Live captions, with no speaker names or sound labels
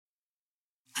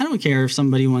I don't care if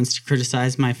somebody wants to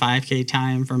criticize my 5K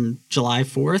time from July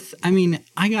 4th. I mean,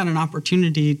 I got an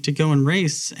opportunity to go and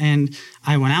race, and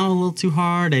I went out a little too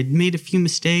hard. I made a few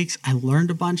mistakes. I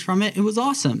learned a bunch from it. It was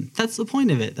awesome. That's the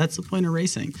point of it. That's the point of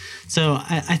racing. So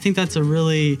I think that's a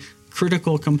really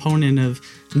critical component of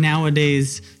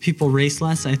nowadays people race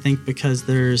less, I think, because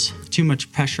there's too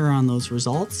much pressure on those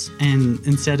results, and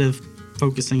instead of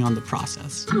focusing on the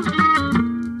process.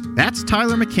 That's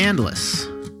Tyler McCandless,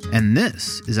 and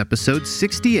this is episode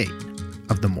 68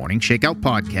 of the Morning Shakeout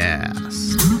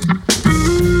Podcast.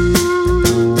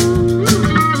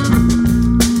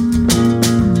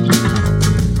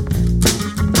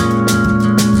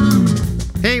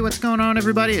 Hey, what's going on,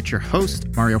 everybody? It's your host,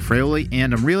 Mario Fraioli,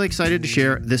 and I'm really excited to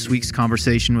share this week's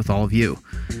conversation with all of you.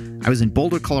 I was in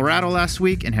Boulder, Colorado last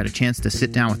week and had a chance to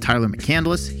sit down with Tyler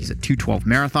McCandless. He's a 212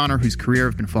 marathoner whose career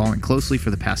I've been following closely for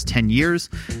the past 10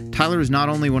 years. Tyler is not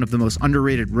only one of the most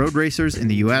underrated road racers in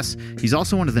the U.S., he's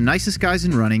also one of the nicest guys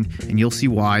in running, and you'll see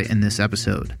why in this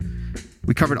episode.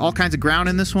 We covered all kinds of ground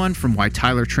in this one, from why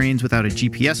Tyler trains without a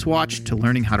GPS watch to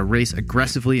learning how to race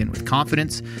aggressively and with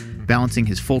confidence, balancing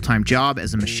his full-time job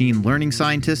as a machine learning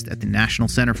scientist at the National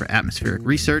Center for Atmospheric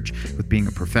Research with being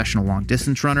a professional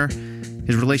long-distance runner,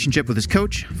 his relationship with his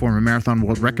coach, former marathon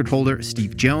world record holder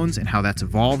Steve Jones, and how that's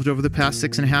evolved over the past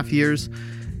 6.5 years,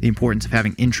 the importance of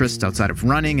having interests outside of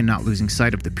running and not losing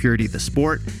sight of the purity of the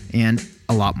sport, and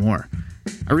a lot more.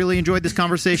 I really enjoyed this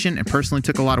conversation and personally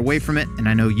took a lot away from it, and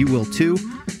I know you will too.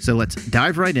 So let's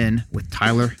dive right in with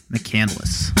Tyler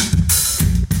McCandless.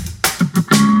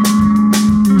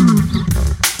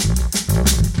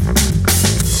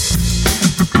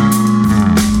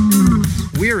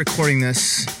 We are recording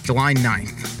this July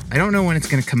 9th. I don't know when it's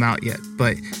going to come out yet,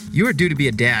 but you are due to be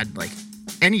a dad like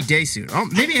any day soon. Oh,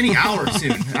 maybe any hour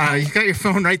soon. You've got your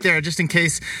phone right there just in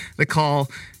case the call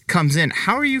comes in.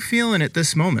 How are you feeling at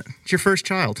this moment? It's your first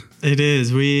child. It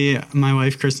is. My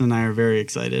wife, Kristen, and I are very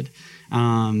excited.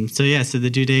 So the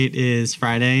due date is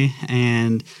Friday,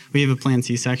 and we have a planned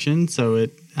C-section, so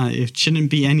it shouldn't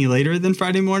be any later than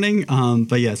Friday morning.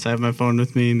 But yes, I have my phone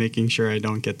with me, making sure I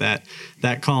don't get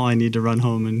that call. I need to run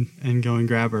home and go and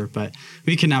grab her. But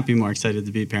we could not be more excited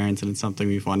to be parents, and it's something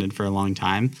we've wanted for a long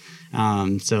time.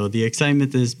 So the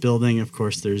excitement is building. Of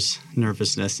course, there's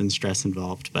nervousness and stress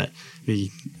involved, but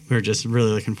we're just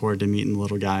really looking forward to meeting the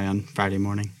little guy on Friday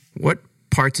morning. What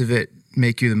parts of it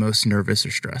make you the most nervous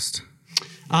or stressed?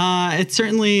 It's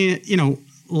certainly,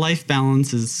 life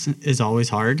balance is always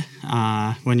hard.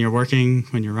 When you're working,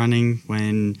 when you're running,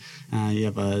 when you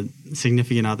have a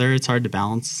significant other, it's hard to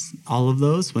balance all of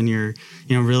those when you're,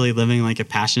 really living like a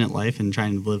passionate life and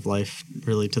trying to live life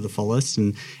really to the fullest,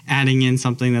 and adding in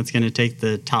something that's going to take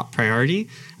the top priority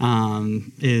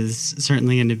is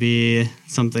certainly going to be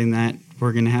something that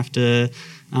we're going to have to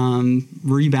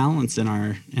rebalance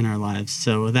in our lives.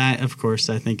 So that, of course,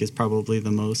 I think is probably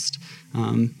the most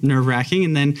nerve-wracking.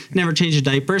 And then never change a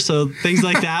diaper. So things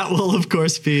like that will, of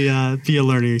course, be a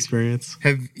learning experience.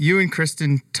 Have you and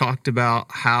Kristen talked about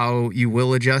how you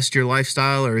will adjust your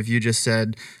lifestyle, or have you just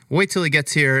said, wait till he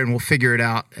gets here and we'll figure it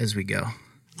out as we go?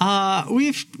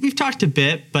 We've talked a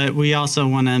bit, but we also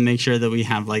want to make sure that we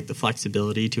have like the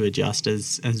flexibility to adjust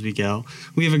as we go.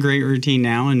 We have a great routine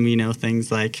now, and we know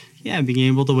things like, being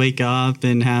able to wake up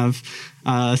and have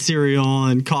cereal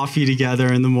and coffee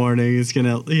together in the morning is going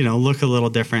to, look a little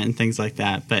different and things like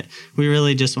that. But we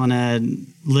really just want to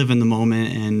live in the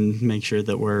moment and make sure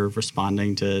that we're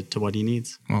responding to what he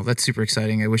needs. Well, that's super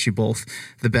exciting. I wish you both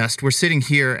the best. We're sitting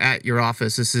here at your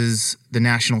office. This is the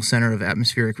National Center of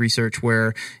Atmospheric Research,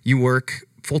 where you work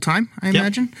full-time, I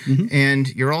imagine. Mm-hmm. And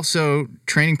you're also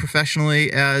training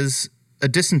professionally as a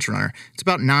distance runner. It's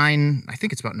about 9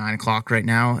 o'clock right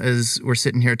now as we're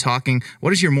sitting here talking.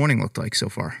 What does your morning look like so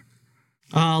far?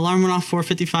 Alarm went off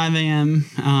 4:55 a.m.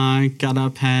 Got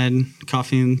up, had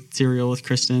coffee and cereal with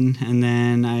Kristen, and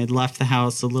then I left the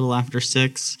house a little after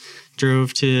 6.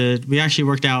 We actually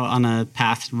worked out on a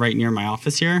path right near my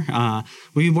office here.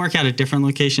 We work out at different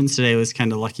locations. Today was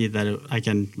kind of lucky that I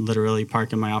can literally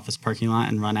park in my office parking lot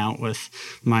and run out with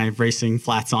my racing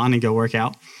flats on and go work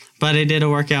out. But I did a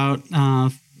workout,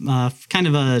 kind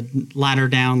of a ladder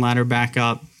down, ladder back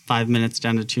up, 5 minutes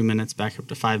down to 2 minutes, back up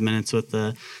to 5 minutes with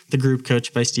the group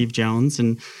coached by Steve Jones.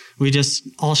 And we just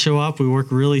all show up. We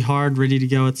work really hard, ready to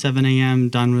go at 7 a.m.,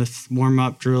 done with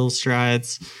warm-up, drills,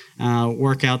 strides,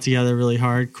 work out together really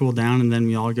hard, cool down, and then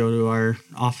we all go to our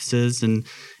offices. And,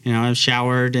 I've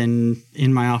showered and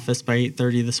in my office by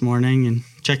 8:30 this morning and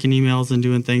checking emails and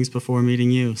doing things before meeting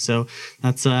you. So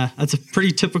that's a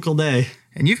pretty typical day.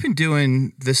 And you've been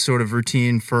doing this sort of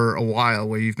routine for a while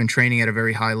where you've been training at a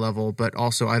very high level, but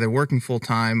also either working full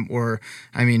time or,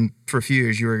 for a few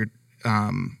years you were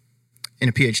in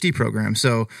a PhD program.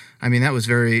 So, that was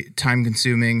very time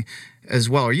consuming as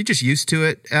well. Are you just used to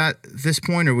it at this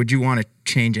point, or would you want to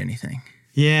change anything?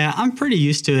 Yeah, I'm pretty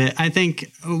used to it. I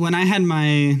think when I had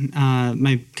my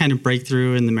my kind of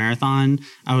breakthrough in the marathon,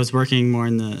 I was working more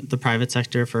in the private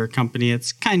sector for a company.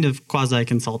 It's kind of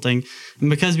quasi-consulting. And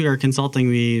because we are consulting,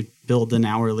 we billed an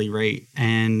hourly rate.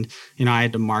 And, I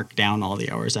had to mark down all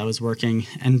the hours I was working.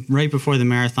 And right before the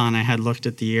marathon, I had looked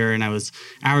at the year and I was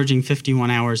averaging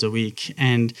 51 hours a week.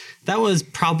 And that was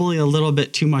probably a little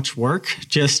bit too much work,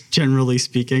 just generally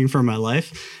speaking, for my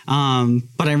life.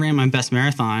 But I ran my best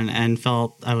marathon and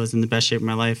felt I was in the best shape of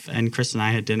my life. And Chris and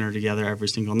I had dinner together every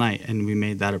single night, and we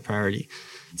made that a priority.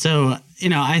 So,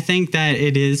 I think that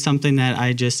it is something that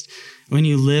when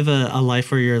you live a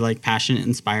life where you're like passionate,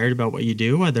 inspired about what you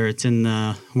do, whether it's in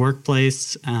the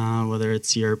workplace, whether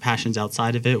it's your passions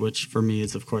outside of it, which for me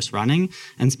is, of course, running,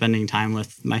 and spending time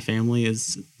with my family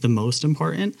is the most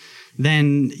important,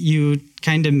 then you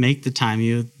kind of make the time.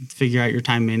 You figure out your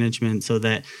time management so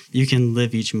that you can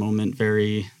live each moment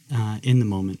very in the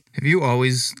moment. Have you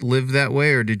always lived that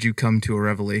way, or did you come to a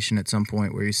revelation at some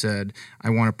point where you said, I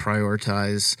want to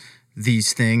prioritize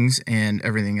these things and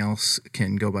everything else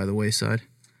can go by the wayside?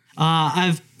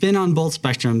 I've been on both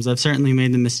spectrums. I've certainly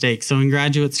made the mistake. So in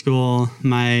graduate school,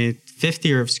 my 5th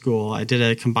year of school, I did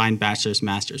a combined bachelor's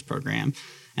master's program.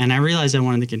 And I realized I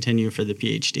wanted to continue for the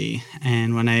PhD.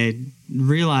 And when I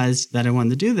realized that I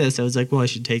wanted to do this, I was like, well, I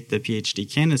should take the PhD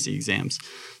candidacy exams.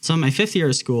 So in my 5th year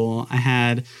of school, I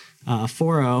had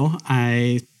 4.0.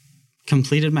 I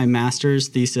completed my master's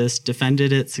thesis,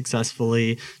 defended it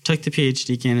successfully, took the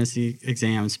PhD candidacy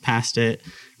exams, passed it,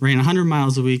 ran 100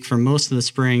 miles a week for most of the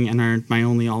spring, and earned my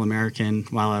only All-American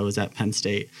while I was at Penn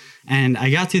State. And I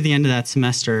got through the end of that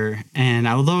semester, and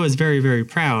although I was very, very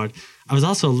proud, I was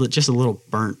also just a little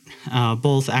burnt,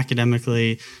 both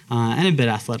academically and a bit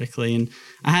athletically. And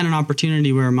I had an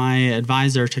opportunity where my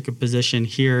advisor took a position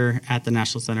here at the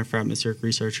National Center for Atmospheric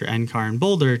Research, or NCAR, in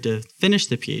Boulder to finish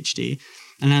the PhD.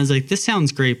 And I was like, this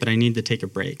sounds great, but I need to take a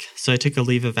break. So I took a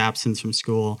leave of absence from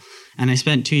school, and I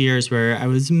spent 2 years where I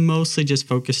was mostly just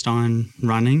focused on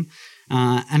running.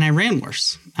 And I ran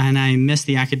worse, and I missed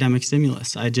the academic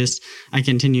stimulus. I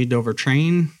continued to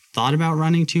overtrain, thought about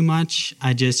running too much.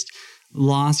 I just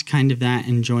lost kind of that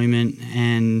enjoyment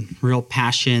and real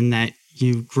passion that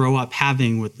you grow up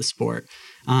having with the sport.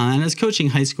 And I was coaching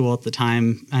high school at the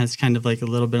time as kind of like a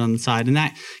little bit on the side, and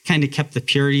that kind of kept the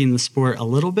purity in the sport a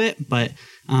little bit, but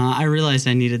I realized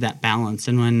I needed that balance.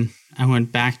 And when I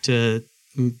went back to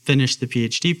finish the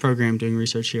PhD program doing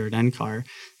research here at NCAR,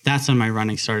 that's when my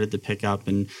running started to pick up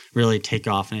and really take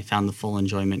off, and I found the full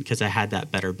enjoyment because I had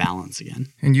that better balance again.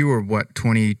 And you were,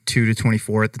 22 to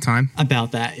 24 at the time?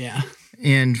 About that, yeah.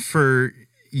 And for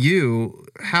you,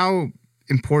 how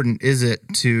important is it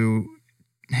to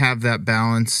have that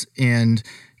balance? And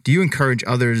do you encourage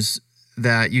others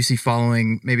that you see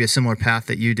following maybe a similar path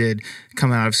that you did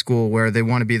coming out of school, where they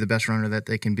want to be the best runner that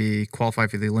they can be, qualify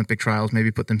for the Olympic trials,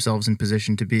 maybe put themselves in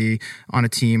position to be on a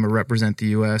team or represent the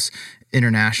U.S.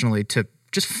 internationally, to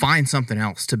just find something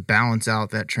else to balance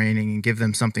out that training and give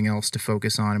them something else to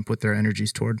focus on and put their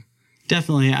energies toward?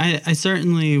 Definitely. I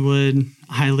certainly would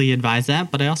highly advise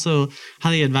that, but I also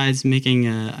highly advise making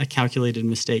a calculated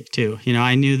mistake too.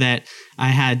 I knew that I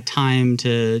had time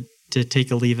to take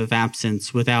a leave of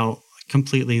absence without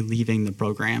completely leaving the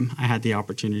program. I had the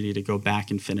opportunity to go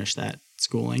back and finish that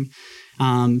schooling.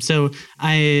 So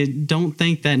I don't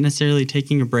think that necessarily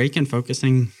taking a break and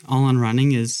focusing all on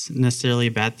running is necessarily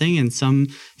a bad thing. And some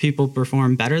people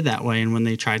perform better that way. And when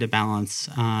they try to balance,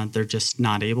 they're just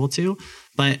not able to.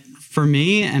 But for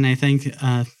me, and I think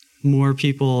more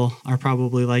people are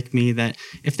probably like me, that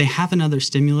if they have another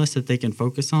stimulus that they can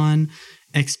focus on,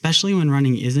 especially when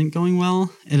running isn't going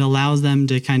well, it allows them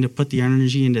to kind of put the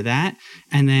energy into that.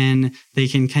 And then they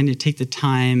can kind of take the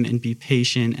time and be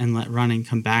patient and let running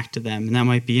come back to them. And that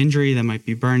might be injury, that might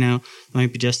be burnout, that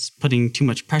might be just putting too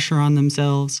much pressure on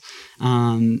themselves.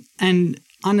 And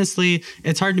honestly,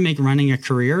 it's hard to make running a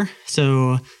career.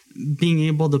 So being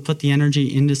able to put the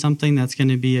energy into something that's going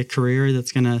to be a career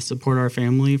that's going to support our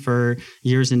family for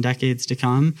years and decades to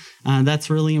come, that's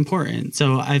really important.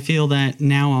 So I feel that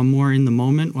now I'm more in the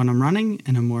moment when I'm running,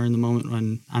 and I'm more in the moment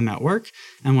when I'm at work.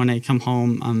 And when I come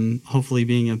home, I'm hopefully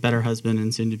being a better husband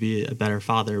and soon to be a better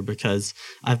father, because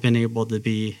I've been able to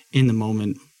be in the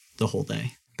moment the whole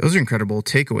day. Those are incredible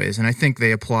takeaways, and I think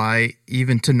they apply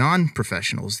even to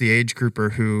non-professionals, the age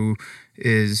grouper who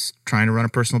is trying to run a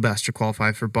personal best to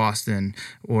qualify for Boston,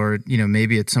 or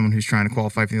maybe it's someone who's trying to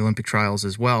qualify for the Olympic trials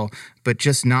as well, but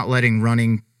just not letting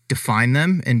running define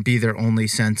them and be their only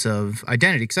sense of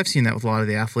identity. Because I've seen that with a lot of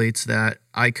the athletes that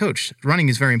I coach. Running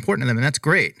is very important to them, and that's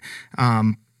great.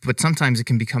 But sometimes it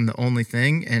can become the only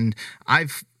thing, and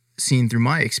I've seen through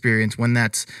my experience when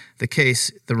that's the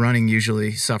case, the running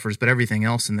usually suffers, but everything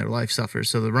else in their life suffers.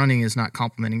 So the running is not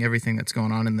complementing everything that's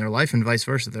going on in their life, and vice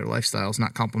versa. Their lifestyle is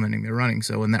not complementing their running.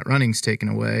 So when that running's taken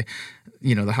away,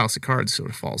 the house of cards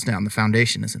sort of falls down. The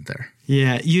foundation isn't there.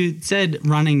 Yeah, you said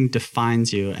running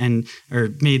defines you or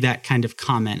made that kind of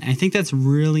comment. I think that's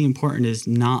really important, is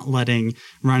not letting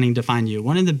running define you.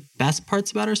 One of the best parts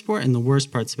about our sport and the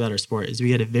worst parts about our sport is we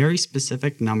get a very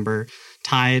specific number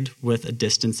tied with a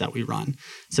distance that we run.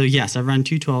 So yes, I've run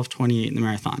 2:12:28 in the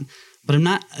marathon, but I'm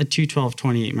not a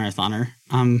 2:12:28 marathoner.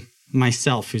 I'm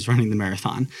myself who's running the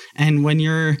marathon. And when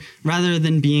you're, rather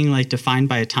than being defined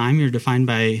by a time, you're defined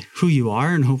by who you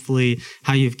are and hopefully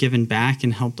how you've given back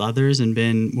and helped others and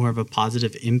been more of a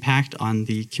positive impact on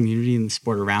the community and the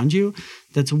sport around you.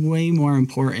 That's way more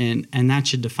important, and that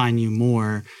should define you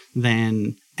more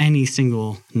than any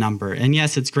single number. And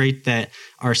yes, it's great that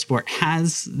our sport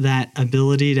has that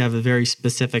ability to have a very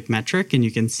specific metric, and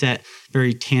you can set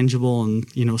very tangible and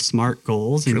smart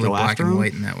goals and really go after them.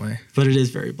 Black and white in that way. But it is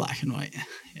very black and white.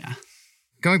 Yeah.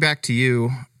 Going back to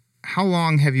you, how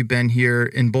long have you been here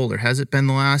in Boulder? Has it been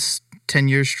the last 10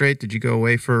 years straight? Did you go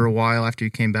away for a while after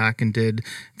you came back and did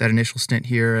that initial stint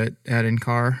here at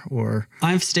NCAR? Or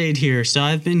I've stayed here. So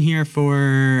I've been here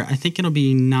for, I think it'll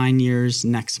be 9 years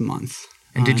next month.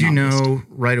 And did you know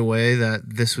right away that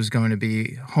this was going to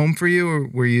be home for you, or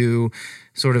were you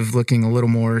sort of looking a little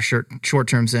more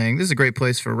short-term, saying, this is a great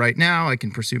place for right now, I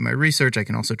can pursue my research, I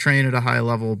can also train at a high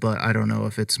level, but I don't know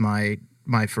if it's my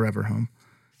forever home?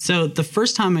 So the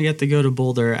first time I got to go to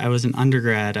Boulder, I was an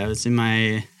undergrad. I was in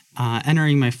my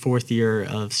entering my fourth year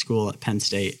of school at Penn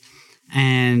State.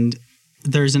 And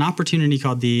there's an opportunity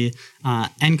called the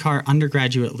NCAR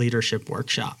Undergraduate Leadership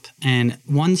Workshop. And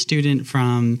one student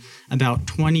from about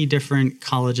 20 different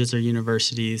colleges or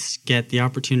universities get the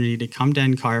opportunity to come to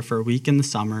NCAR for a week in the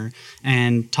summer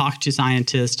and talk to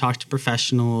scientists, talk to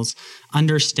professionals,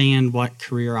 understand what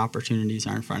career opportunities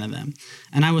are in front of them.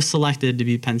 And I was selected to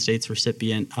be Penn State's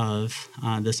recipient of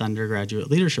this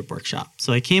undergraduate leadership workshop.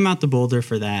 So I came out to Boulder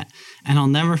for that. And I'll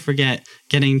never forget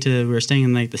we were staying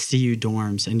in the CU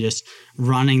dorms and just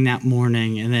running that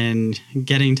morning and then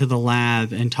getting to the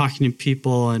lab and talking to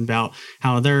people about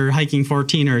how they're hiking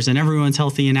 14ers and everyone's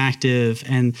healthy and active,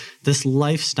 and this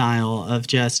lifestyle of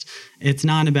it's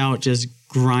not about just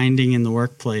grinding in the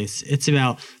workplace. It's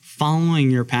about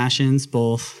following your passions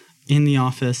both in the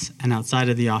office and outside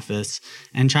of the office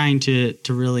and trying to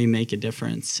really make a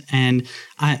difference. And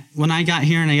when I got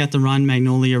here and I got to run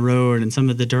Magnolia Road and some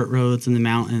of the dirt roads in the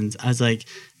mountains, I was like,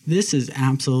 this is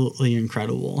absolutely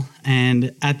incredible.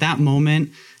 And at that moment,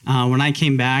 when I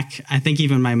came back, I think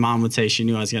even my mom would say she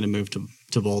knew I was going to move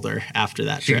to Boulder after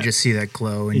that trip. You could just see that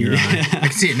glow in your eye. I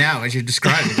can see it now as you're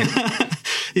describing it.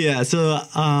 Yeah, so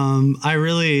I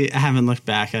really haven't looked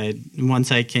back.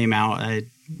 Once I came out,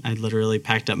 I literally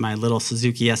packed up my little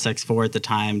Suzuki SX4 at the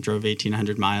time, drove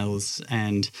 1,800 miles,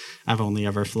 and I've only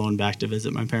ever flown back to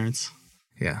visit my parents.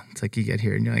 Yeah, it's like you get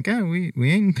here and you're like, oh, we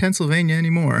ain't in Pennsylvania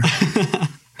anymore.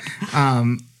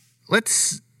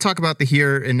 Let's talk about the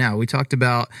here and now. We talked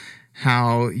about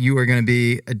how you are going to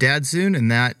be a dad soon,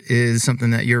 and that is something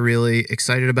that you're really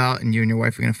excited about, and you and your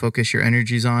wife are going to focus your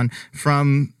energies on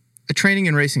from a training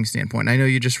and racing standpoint. I know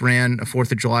you just ran a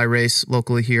 4th of July race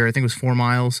locally here. I think it was 4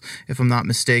 miles, if I'm not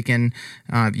mistaken.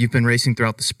 You've been racing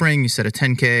throughout the spring. You set a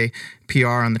 10K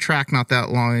PR on the track not that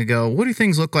long ago. What do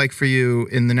things look like for you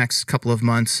in the next couple of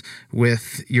months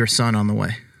with your son on the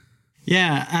way?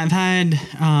 Yeah,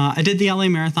 I did the LA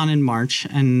Marathon in March,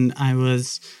 and I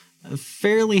was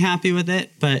fairly happy with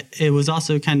it, but it was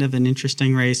also kind of an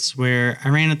interesting race where I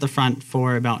ran at the front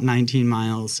for about 19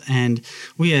 miles, and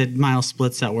we had mile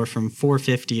splits that were from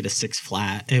 450 to 6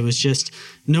 flat. It was just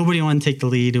nobody wanted to take the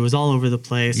lead. It was all over the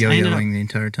place. Yo-yoing the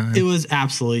entire time. It was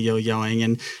absolutely yo-yoing,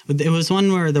 and it was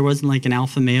one where there wasn't an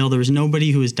alpha male. There was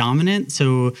nobody who was dominant,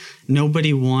 so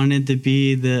nobody wanted to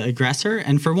be the aggressor.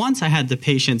 And for once, I had the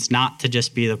patience not to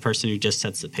just be the person who just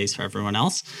sets the pace for everyone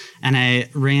else, and I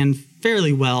ran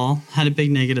fairly well, had a big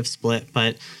negative split,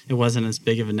 but it wasn't as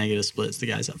big of a negative split as the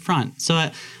guys up front. So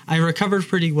I recovered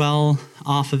pretty well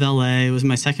off of LA. It was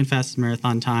my second fastest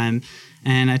marathon time.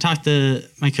 And I talked to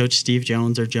my coach, Steve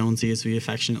Jones, or Jonesy as we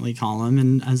affectionately call him.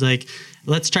 And I was like,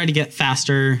 let's try to get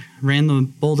faster. Ran the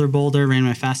boulder, ran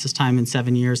my fastest time in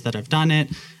 7 years that I've done it.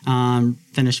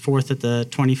 Finished fourth at the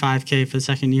 25K for the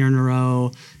second year in a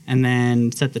row, and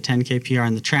then set the 10K PR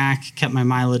on the track, kept my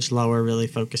mileage lower, really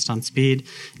focused on speed.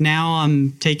 Now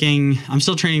I'm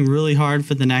still training really hard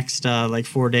for the next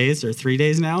 4 days or 3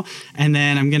 days now. And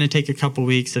then I'm going to take a couple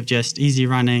weeks of just easy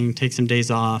running, take some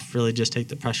days off, really just take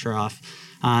the pressure off.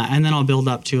 And then I'll build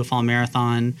up to a fall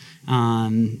marathon,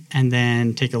 and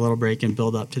then take a little break and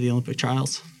build up to the Olympic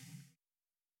trials.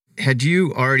 Had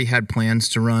you already had plans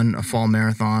to run a fall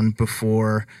marathon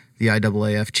before the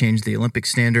IAAF changed the Olympic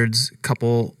standards a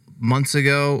couple months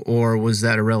ago, or was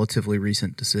that a relatively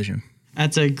recent decision?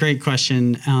 That's a great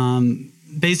question.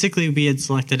 Basically, we had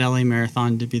selected LA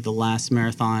Marathon to be the last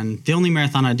marathon, the only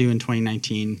marathon I do in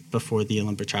 2019 before the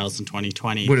Olympic trials in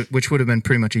 2020. Which would have been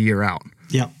pretty much a year out.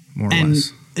 Yep. More or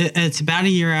less. It's about a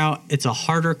year out. It's a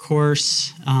harder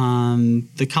course.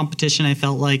 The competition I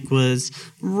felt like was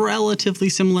relatively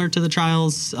similar to the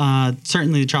trials.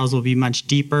 Certainly the trials will be much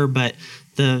deeper, but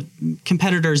the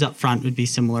competitors up front would be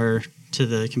similar to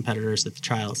the competitors at the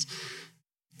trials.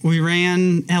 We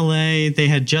ran LA. They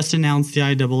had just announced the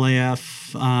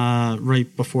IAAF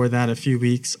right before that, a few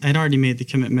weeks. I'd already made the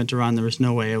commitment to run. There was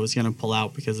no way I was going to pull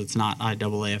out because it's not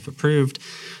IAAF approved.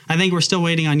 I think we're still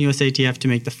waiting on USATF to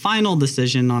make the final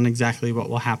decision on exactly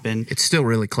what will happen. It's still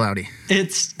really cloudy.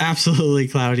 It's absolutely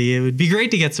cloudy. It would be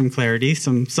great to get some clarity,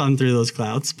 some sun through those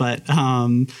clouds. But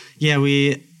that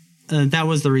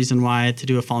was the reason why to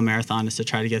do a fall marathon, is to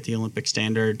try to get the Olympic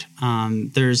standard.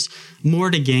 There's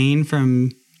more to gain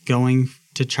from going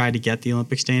to try to get the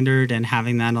Olympic standard and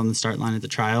having that on the start line at the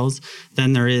trials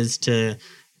than there is to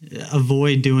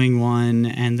avoid doing one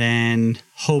and then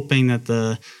hoping that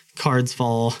the cards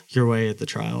fall your way at the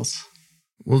trials.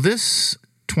 Will this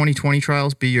 2020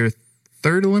 trials be your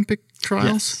third Olympic trials?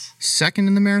 Yes. Second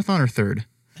in the marathon or third?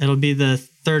 It'll be the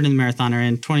third in the marathon, or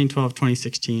in 2012,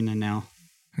 2016, and now.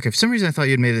 Okay, for some reason I thought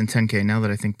you'd made it in 10K. Now that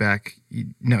I think back,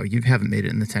 no, you haven't made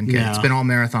it in the 10K. No. It's been all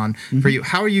marathon for you.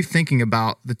 How are you thinking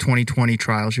about the 2020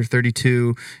 trials? You're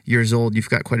 32 years old. You've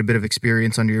got quite a bit of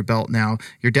experience under your belt now.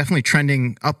 You're definitely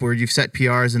trending upward. You've set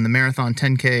PRs in the marathon,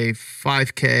 10K,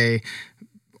 5K,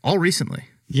 all recently.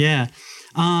 Yeah.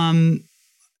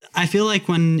 I feel like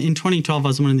in 2012, I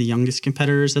was one of the youngest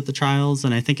competitors at the trials,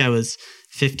 and I think I was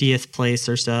 50th place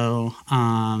or so.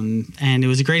 And it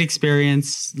was a great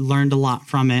experience, learned a lot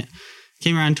from it.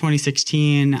 Came around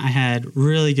 2016, I had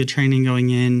really good training going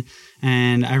in,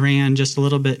 and I ran just a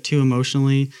little bit too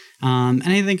emotionally. And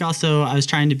I think also I was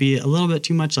trying to be a little bit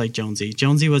too much like Jonesy.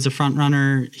 Jonesy was a front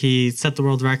runner. He set the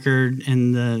world record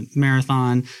in the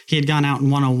marathon. He had gone out in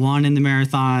 101 in the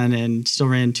marathon and still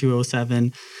ran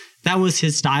 207. That was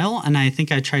his style, and I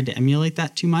think I tried to emulate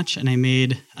that too much, and I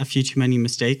made a few too many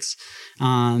mistakes.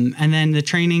 And then the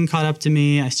training caught up to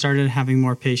me. I started having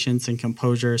more patience and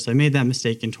composure, so I made that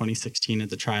mistake in 2016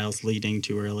 at the trials, leading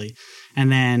too early.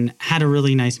 And then had a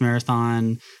really nice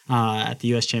marathon at the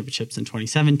U.S. Championships in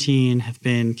 2017, have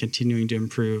been continuing to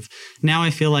improve. Now I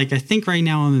think right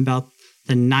now I'm about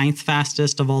the 9th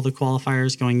fastest of all the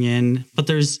qualifiers going in, but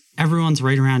everyone's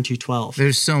right around 212.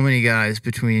 There's so many guys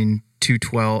between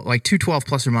 212, like 212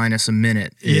 plus or minus a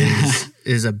minute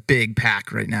is a big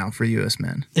pack right now for U.S.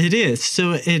 men. It is.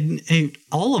 So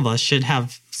all of us should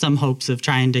have some hopes of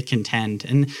trying to contend.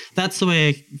 And that's the way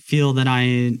I feel that I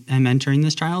am entering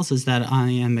this trials, is that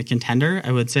I am a contender.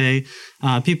 I would say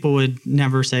people would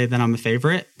never say that I'm a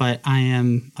favorite, but I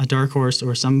am a dark horse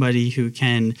or somebody who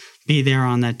can be there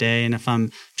on that day. And if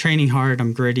I'm training hard,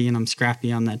 I'm gritty, and I'm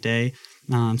scrappy on that day,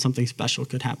 something special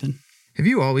could happen. Have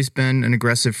you always been an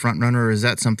aggressive front runner, or is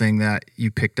that something that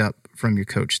you picked up from your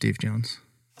coach, Steve Jones?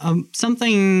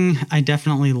 Something I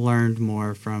definitely learned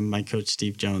more from my coach,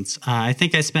 Steve Jones. I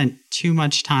think I spent too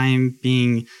much time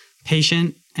being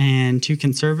patient and too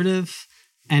conservative.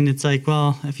 And it's like,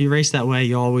 well, if you race that way,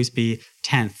 you'll always be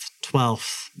 10th,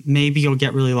 12th. Maybe you'll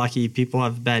get really lucky. People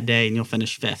have a bad day and you'll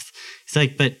finish 5th. It's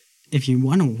like, but if you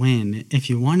want to win, if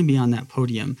you want to be on that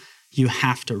podium, you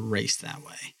have to race that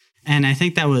way. And I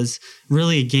think that was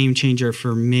really a game changer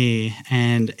for me.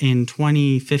 And in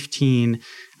 2015,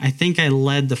 I think I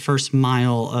led the first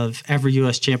mile of every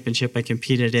U.S. championship I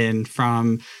competed in,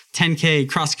 from 10K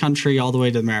cross country all the way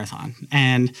to the marathon.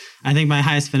 And I think my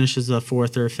highest finish was a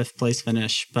 4th or 5th place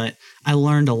finish, but I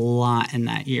learned a lot in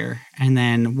that year. And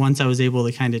then once I was able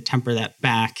to kind of temper that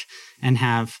back and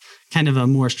have kind of a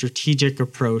more strategic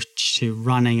approach to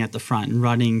running at the front and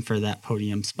running for that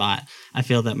podium spot, I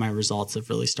feel that my results have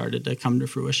really started to come to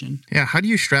fruition. Yeah. How do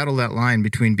you straddle that line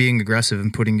between being aggressive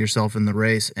and putting yourself in the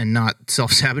race and not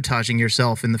self-sabotaging sabotaging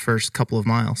yourself in the first couple of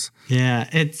miles. Yeah,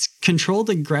 it's controlled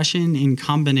aggression in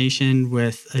combination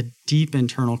with a deep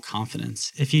internal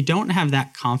confidence. If you don't have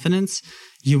that confidence,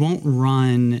 you won't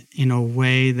run in a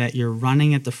way that you're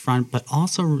running at the front, but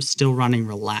also still running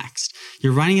relaxed.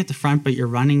 You're running at the front, but you're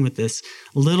running with this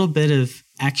little bit of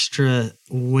extra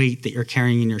weight that you're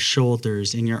carrying in your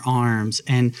shoulders, in your arms.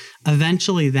 And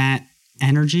eventually that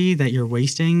energy that you're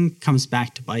wasting comes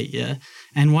back to bite you.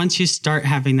 And once you start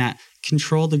having that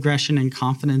controlled aggression and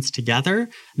confidence together,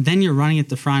 then you're running at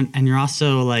the front, and you're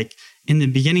also like in the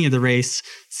beginning of the race,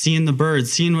 seeing the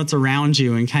birds, seeing what's around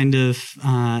you, and kind of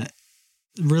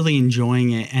really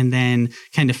enjoying it, and then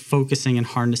kind of focusing and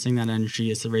harnessing that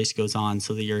energy as the race goes on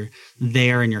so that you're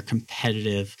there and you're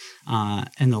competitive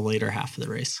in the later half of the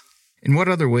race. In what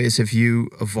other ways have you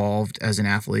evolved as an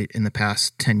athlete in the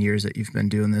past 10 years that you've been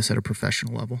doing this at a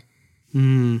professional level?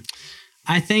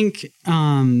 I think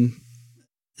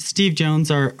Steve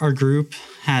Jones, our group,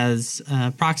 has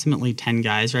approximately 10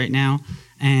 guys right now.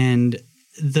 And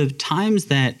the times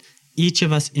that each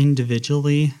of us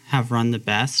individually have run the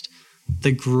best,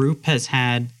 the group has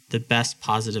had the best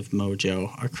positive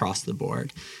mojo across the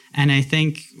board. And I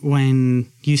think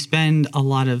when you spend a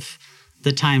lot of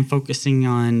the time focusing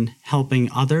on helping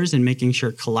others and making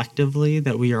sure collectively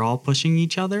that we are all pushing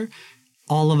each other,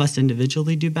 all of us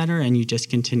individually do better, and you just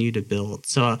continue to build.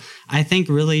 So I think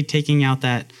really taking out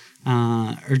that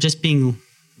or just being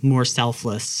more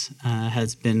selfless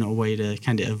has been a way to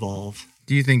kind of evolve.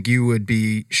 Do you think you would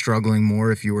be struggling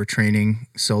more if you were training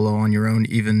solo on your own,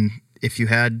 even if you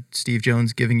had Steve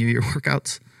Jones giving you your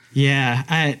workouts? Yeah.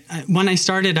 I when I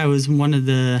started, I was one of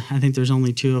I think there's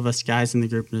only two of us guys in the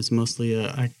group, and it was mostly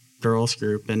a girls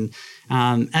group. And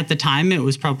at the time, it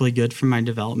was probably good for my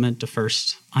development to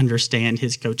first understand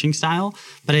his coaching style.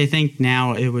 But I think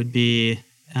now it would be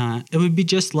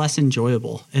just less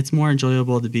enjoyable. It's more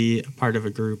enjoyable to be a part of a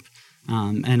group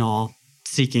and all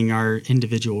seeking our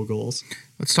individual goals.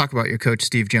 Let's talk about your coach,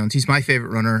 Steve Jones. He's my favorite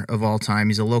runner of all time.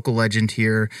 He's a local legend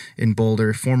here in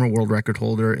Boulder, former world record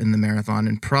holder in the marathon,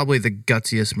 and probably the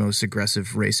gutsiest, most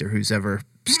aggressive racer who's ever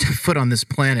stepped foot on this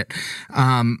planet.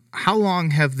 How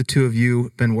long have the two of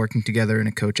you been working together in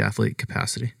a coach-athlete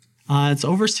capacity? It's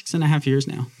over 6.5 years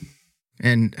now.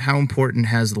 And how important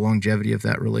has the longevity of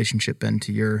that relationship been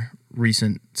to your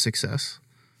recent success?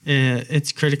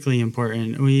 It's critically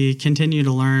important. We continue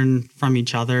to learn from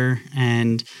each other,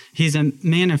 and he's a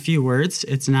man of few words.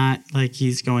 It's not like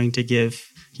he's going to give,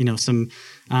 some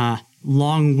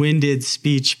long-winded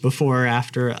speech before or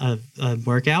after a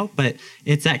workout, but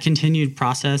it's that continued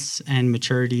process and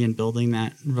maturity in building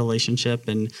that relationship.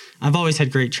 And I've always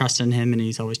had great trust in him, and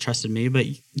he's always trusted me, but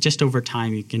just over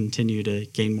time, you continue to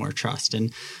gain more trust.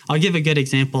 And I'll give a good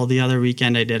example. The other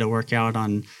weekend, I did a workout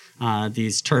on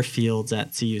these turf fields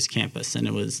at CU's campus, and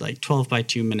it was like 12 by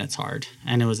 2 minutes hard.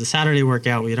 And it was a Saturday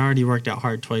workout. We had already worked out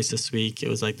hard twice this week. It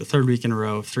was like the third week in a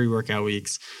row of 3 workout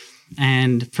weeks.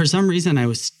 And for some reason, I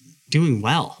was doing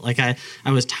well. Like I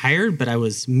was tired, but I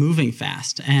was moving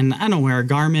fast. And I don't wear a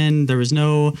Garmin. There was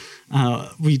no,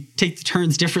 we take the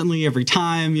turns differently every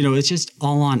time. It's just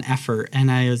all on effort. And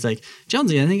I was like,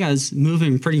 Jonesy, I think I was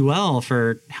moving pretty well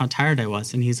for how tired I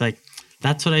was. And he's like,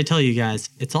 that's what I tell you guys.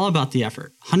 It's all about the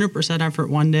effort. 100% effort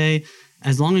one day.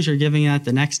 As long as you're giving that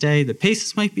the next day, the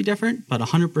paces might be different, but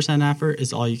 100% effort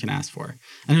is all you can ask for.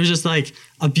 And it was just like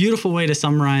a beautiful way to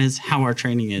summarize how our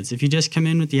training is. If you just come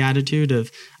in with the attitude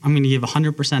of, I'm going to give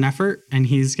 100% effort, and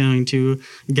he's going to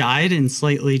guide and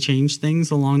slightly change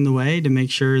things along the way to make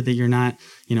sure that you're not,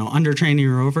 undertraining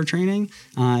or overtraining,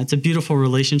 it's a beautiful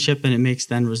relationship, and it makes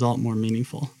the end result more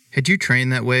meaningful. Had you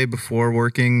trained that way before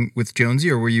working with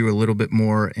Jonesy, or were you a little bit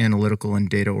more analytical and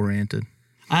data-oriented?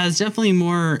 I was definitely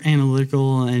more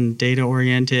analytical and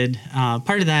data-oriented.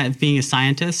 Part of that, being a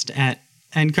scientist at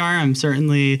NCAR, I'm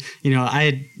certainly,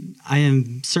 I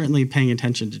am certainly paying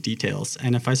attention to details.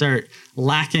 And if I start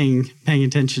lacking paying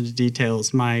attention to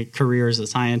details, my career as a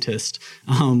scientist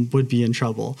would be in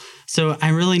trouble. So I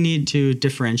really need to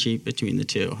differentiate between the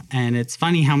two. And it's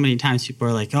funny how many times people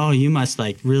are like, oh, you must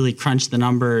really crunch the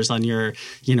numbers on your,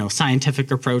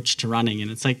 scientific approach to running.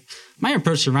 And it's like, my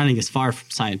approach to running is far from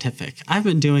scientific. I've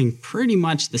been doing pretty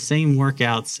much the same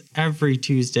workouts every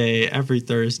Tuesday, every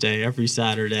Thursday, every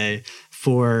Saturday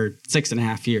for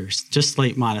 6.5 years, just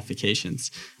slight modifications.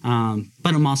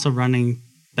 But I'm also running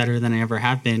better than I ever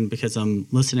have been because I'm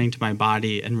listening to my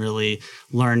body and really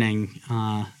learning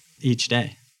each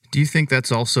day. Do you think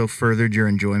that's also furthered your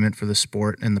enjoyment for the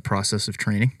sport and the process of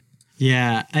training?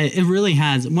 Yeah, it really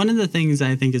has. One of the things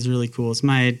I think is really cool is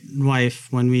my wife,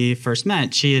 when we first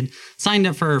met, she had signed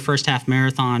up for her first half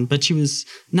marathon, but she was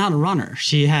not a runner.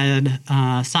 She had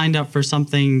signed up for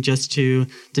something just to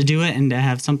do it and to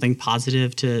have something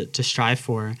positive to strive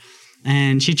for.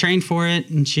 And she trained for it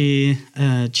and she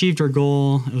achieved her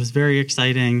goal. It was very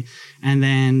exciting. And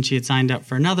then she had signed up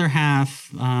for another half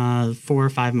 4 or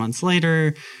 5 months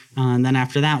later. And then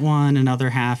after that one, another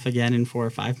half again in 4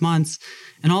 or 5 months.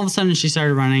 And all of a sudden she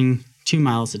started running 2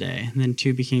 miles a day. And then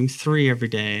 2 became 3 every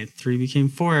day. 3 became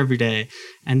 4 every day.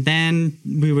 And then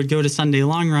we would go to Sunday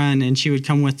long run and she would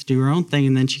come with to do her own thing.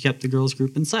 And then she kept the girls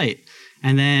group in sight.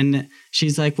 And then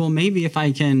she's like, well, maybe if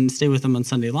I can stay with them on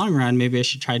Sunday long run, maybe I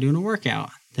should try doing a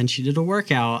workout. Then she did a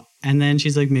workout. And then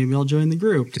she's like, maybe I'll join the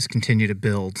group. Just continue to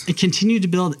build. It continued to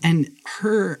build. And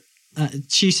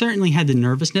she certainly had the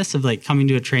nervousness of like coming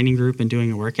to a training group and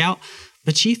doing a workout,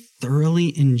 but she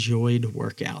thoroughly enjoyed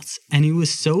workouts. And it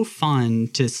was so fun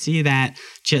to see that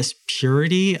just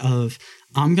purity of,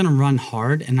 I'm going to run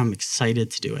hard and I'm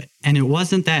excited to do it. And it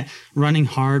wasn't that running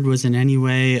hard was in any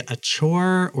way a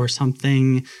chore or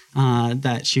something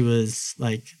that she was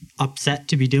like upset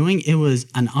to be doing. It was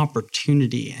an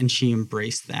opportunity and she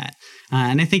embraced that.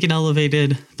 And I think it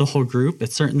elevated the whole group.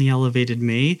 It certainly elevated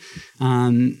me.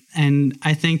 And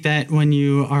I think that when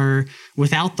you are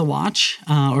without the watch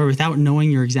or without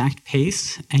knowing your exact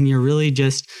pace and you're really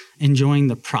just enjoying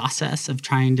the process of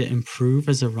trying to improve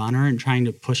as a runner and trying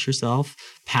to push yourself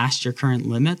past your current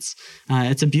limits,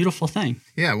 it's a beautiful thing.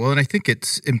 Yeah, well, and I think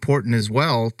it's important as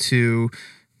well to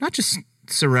not just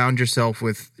surround yourself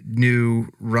with new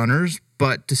runners,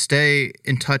 but to stay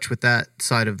in touch with that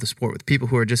side of the sport, with people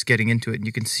who are just getting into it. And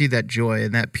you can see that joy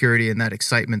and that purity and that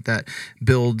excitement that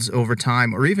builds over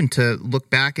time, or even to look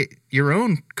back at your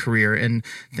own career and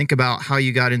think about how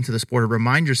you got into the sport, or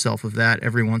remind yourself of that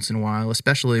every once in a while,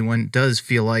 especially when it does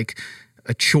feel like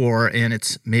a chore and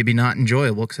it's maybe not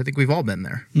enjoyable, because I think we've all been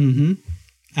there. Mm-hmm.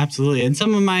 Absolutely. And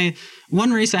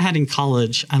one race I had in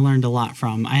college, I learned a lot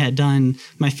from. I had done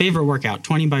my favorite workout,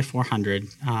 20 by 400.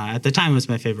 At the time, it was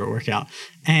my favorite workout.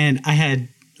 And I had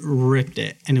ripped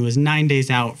it. And it was 9 days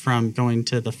out from going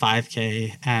to the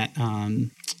 5K at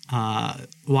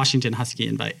Washington Husky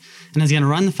Invite. And I was going to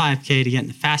run the 5K to get in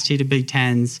the fast heat of Big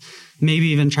Tens, maybe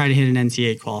even try to hit an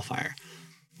NCAA qualifier.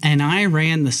 And I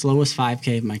ran the slowest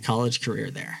 5K of my college career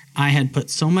there. I had put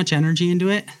so much energy into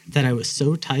it that I was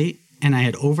so tight and I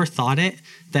had overthought it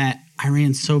that I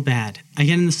ran so bad. I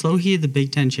get in the slow heat of the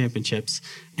Big Ten championships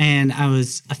and I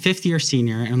was a fifth-year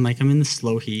senior and I'm like, I'm in the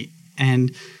slow heat.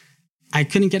 And I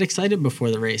couldn't get excited before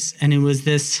the race. And it was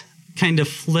this kind of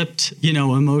flipped,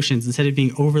 emotions. Instead of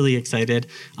being overly excited,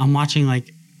 I'm watching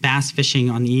like bass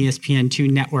fishing on the ESPN2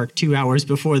 network 2 hours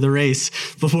before the race,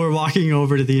 before walking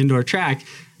over to the indoor track.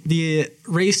 The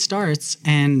race starts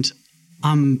and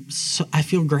I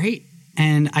feel great.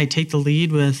 And I take the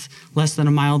lead with less than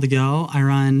a mile to go. I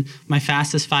run my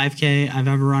fastest 5K I've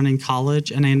ever run in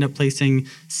college, and I end up placing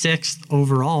 6th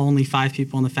overall. Only 5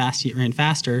 people in the fast heat ran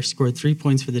faster, scored 3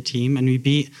 points for the team, and we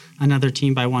beat another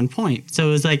team by 1 point. So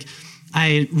it was like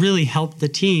I really helped the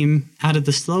team out of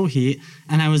the slow heat,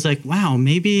 and I was like, wow,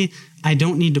 maybe I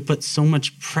don't need to put so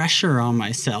much pressure on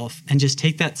myself and just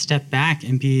take that step back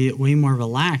and be way more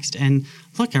relaxed. And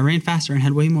look, I ran faster and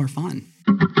had way more fun.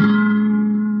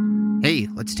 Hey,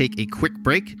 let's take a quick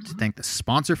break to thank the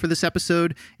sponsor for this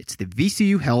episode. It's the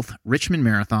VCU Health Richmond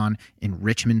Marathon in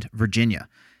Richmond, Virginia.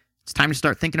 It's time to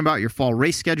start thinking about your fall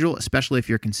race schedule, especially if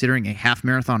you're considering a half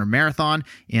marathon or marathon,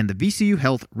 and the VCU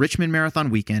Health Richmond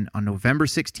Marathon weekend on November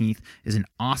 16th is an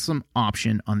awesome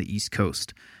option on the East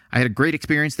Coast. I had a great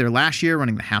experience there last year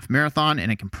running the half marathon,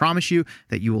 and I can promise you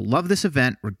that you will love this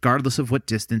event regardless of what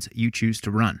distance you choose to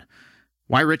run.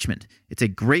 Why Richmond? It's a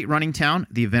great running town.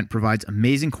 The event provides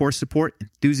amazing course support,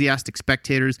 enthusiastic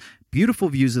spectators, beautiful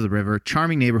views of the river,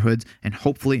 charming neighborhoods, and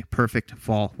hopefully perfect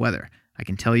fall weather. I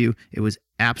can tell you it was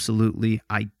absolutely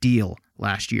ideal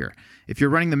last year. If you're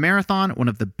running the marathon, one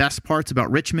of the best parts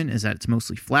about Richmond is that it's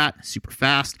mostly flat, super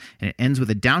fast, and it ends with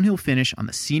a downhill finish on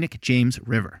the scenic James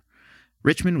River.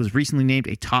 Richmond was recently named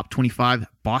a top 25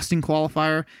 Boston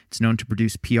qualifier. It's known to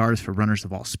produce PRs for runners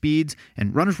of all speeds,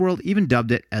 and Runner's World even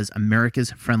dubbed it as America's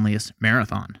friendliest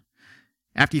marathon.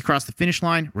 After you cross the finish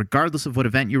line, regardless of what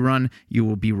event you run, you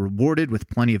will be rewarded with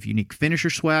plenty of unique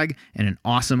finisher swag and an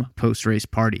awesome post-race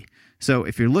party. So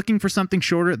if you're looking for something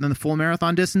shorter than the full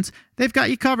marathon distance, they've got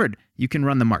you covered. You can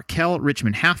run the Markel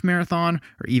Richmond Half Marathon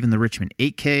or even the Richmond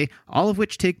 8K, all of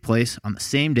which take place on the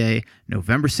same day,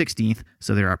 November 16th,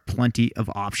 so there are plenty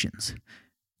of options.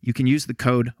 You can use the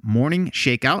code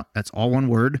MORNINGSHAKEOUT, that's all one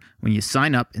word, when you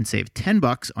sign up and save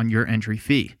 $10 on your entry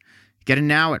fee. Get in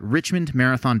now at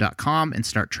richmondmarathon.com and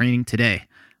start training today.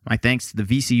 My thanks to the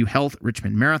VCU Health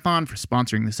Richmond Marathon for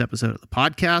sponsoring this episode of the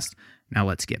podcast. Now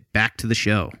let's get back to the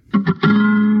show.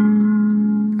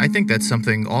 I think that's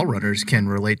something all runners can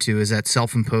relate to, is that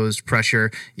self-imposed pressure,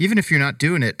 even if you're not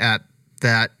doing it at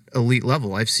that elite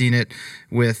level. I've seen it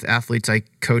with athletes I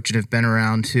coach and have been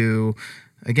around who,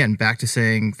 again, back to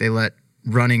saying they let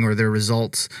running or their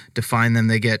results define them.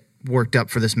 They get worked up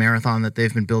for this marathon that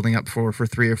they've been building up for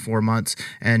 3 or 4 months,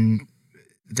 and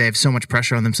they have so much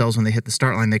pressure on themselves when they hit the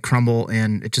start line, they crumble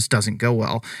and it just doesn't go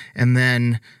well. And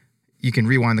then you can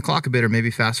rewind the clock a bit or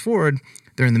maybe fast forward.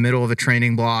 They're in the middle of a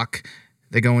training block.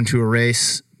 They go into a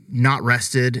race, not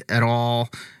rested at all,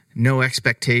 no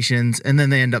expectations, and then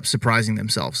they end up surprising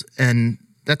themselves. And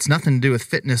that's nothing to do with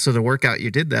fitness or the workout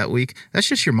you did that week. That's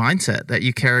just your mindset that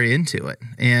you carry into it.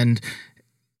 And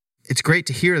it's great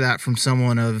to hear that from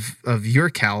someone of your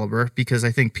caliber, because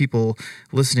I think people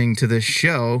listening to this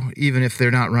show, even if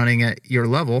they're not running at your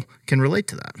level, can relate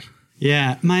to that.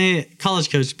 Yeah, my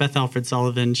college coach, Beth Alfred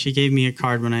Sullivan, she gave me a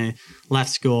card when I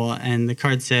left school, and the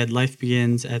card said, life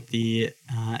begins at the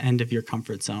end of your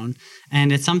comfort zone.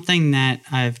 And it's something that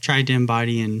I've tried to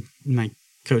embody, and my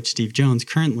coach, Steve Jones,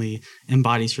 currently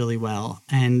embodies really well.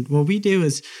 And what we do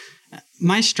is,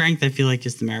 my strength, I feel like,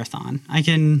 is the marathon. I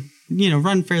can,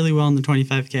 run fairly well in the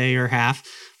 25K or half,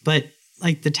 but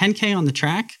like the 10K on the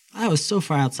track, I was so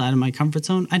far outside of my comfort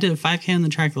zone. I did a 5K on the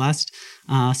track last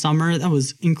summer. That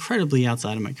was incredibly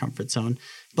outside of my comfort zone.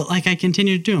 But like I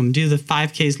continue to do the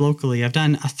 5Ks locally. I've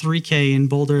done a 3K in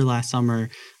Boulder last summer.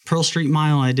 Pearl Street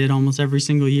Mile I did almost every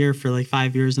single year for like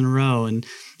 5 years in a row. And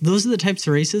those are the types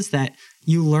of races that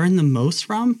you learn the most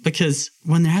from, because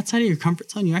when they're outside of your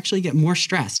comfort zone, you actually get more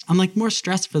stressed. I'm like more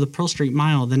stressed for the Pearl Street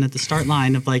Mile than at the start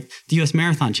line of like the US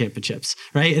Marathon Championships,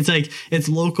 right? It's like, it's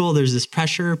local, there's this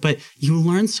pressure, but you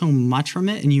learn so much from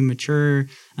it and you mature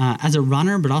as a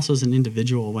runner, but also as an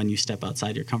individual when you step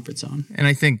outside your comfort zone. And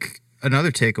I think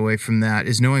another takeaway from that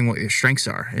is knowing what your strengths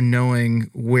are and knowing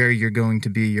where you're going to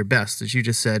be your best. As you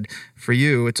just said, for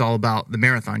you, it's all about the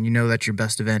marathon. You know that's your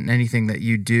best event, and anything that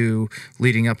you do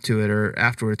leading up to it or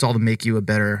afterward, it's all to make you a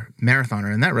better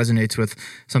marathoner. And that resonates with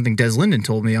something Des Linden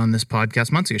told me on this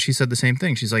podcast months ago. She said the same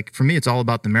thing. She's like, for me, it's all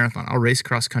about the marathon. I'll race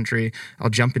cross country.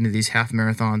 I'll jump into these half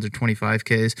marathons or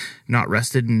 25Ks, not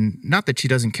rested. And not that she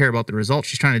doesn't care about the results.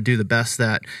 She's trying to do the best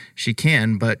that she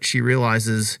can, but she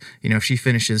realizes, if she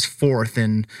finishes fourth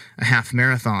in a half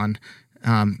marathon,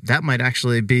 that might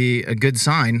actually be a good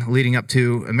sign leading up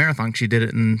to a marathon. She did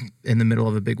it in the middle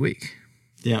of a big week.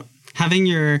 Yeah. Having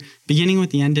your beginning with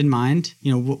the end in mind,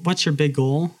 what's your big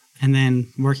goal? And then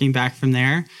working back from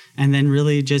there, and then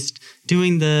really just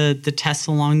doing the tests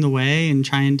along the way and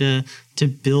trying to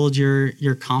build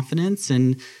your confidence.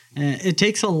 And it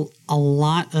takes a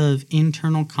lot of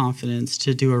internal confidence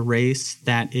to do a race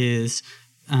that is,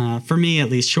 for me at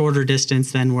least, shorter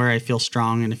distance than where I feel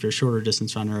strong. And if you're a shorter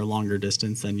distance runner, or longer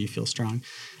distance, then you feel strong.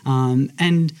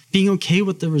 And being okay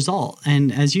with the result.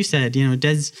 And as you said,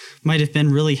 Des might have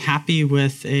been really happy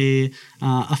with a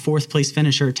fourth place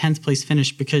finish or a 10th place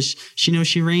finish because she knows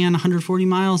she ran 140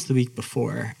 miles the week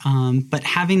before. But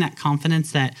having that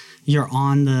confidence that you're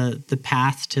on the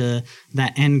path to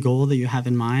that end goal that you have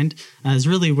in mind is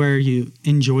really where you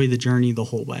enjoy the journey the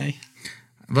whole way.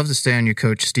 I'd love to stay on your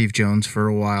coach, Steve Jones, for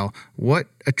a while. What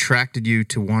attracted you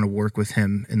to want to work with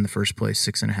him in the first place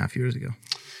 6.5 years ago?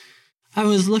 I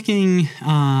was looking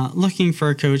for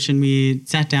a coach, and we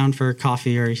sat down for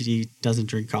coffee, or he doesn't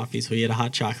drink coffee, so he had a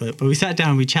hot chocolate. But we sat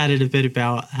down, we chatted a bit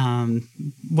about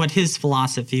what his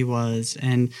philosophy was.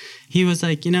 And he was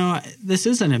like, this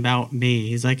isn't about me.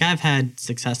 He's like, I've had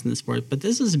success in the sport, but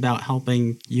this is about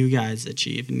helping you guys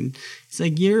achieve. And he's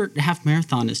like, your half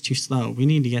marathon is too slow. We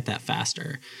need to get that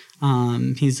faster.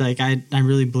 He's like, I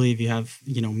really believe you have,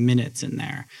 minutes in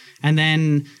there. And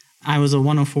then I was a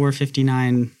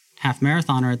 104.59 half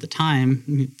marathoner at the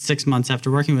time. 6 months after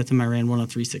working with him, I ran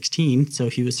 103.16. So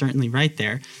he was certainly right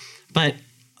there. But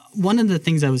one of the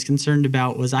things I was concerned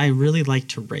about was I really like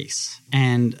to race.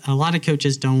 And a lot of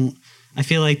coaches don't, I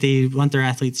feel like they want their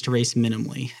athletes to race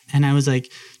minimally. And I was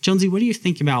like, Jonesy, what do you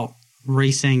think about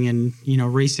racing and,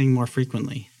 racing more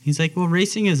frequently? He's like, well,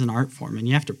 racing is an art form and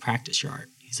you have to practice your art.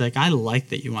 He's like, I like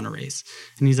that you want to race.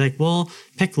 And he's like, well,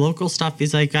 pick local stuff.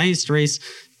 He's like, I used to race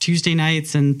Tuesday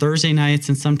nights and Thursday nights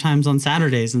and sometimes on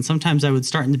Saturdays. And sometimes I would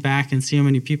start in the back and see how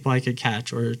many people I could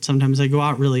catch. Or sometimes I go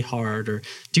out really hard or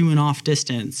do an off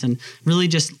distance, and really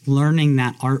just learning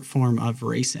that art form of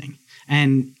racing.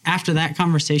 And after that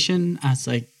conversation, I was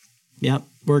like, yep,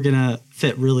 we're going to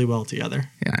fit really well together.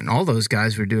 Yeah, and all those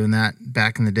guys were doing that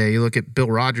back in the day. You look at Bill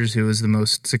Rogers, who was the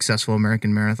most successful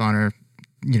American marathoner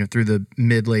through the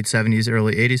mid late 70s,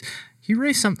 early 80s. He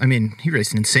raced he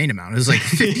raced an insane amount. It was like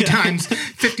 50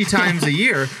 times a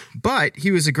year, but he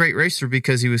was a great racer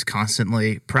because he was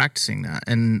constantly practicing that.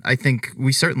 And I think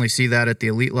we certainly see that at the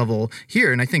elite level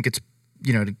here. And I think it's,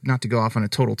 not to go off on a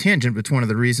total tangent, but it's one of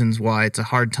the reasons why it's a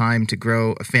hard time to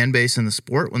grow a fan base in the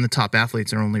sport when the top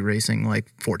athletes are only racing like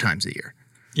 4 times a year.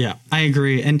 Yeah, I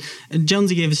agree. And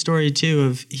Jonesy gave a story too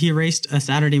of he raced a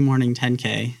Saturday morning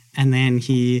 10K and then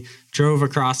he drove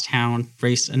across town,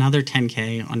 raced another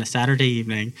 10K on a Saturday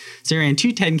evening. So he ran 2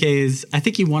 10Ks. I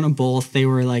think he won them both. They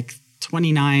were like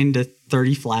 29 to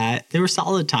 30 flat. They were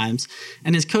solid times.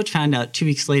 And his coach found out 2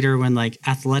 weeks later when like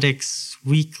Athletics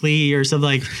Weekly or some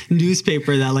like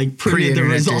newspaper that like printed the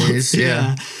results. Days,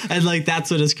 yeah. And like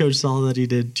that's what his coach saw, that he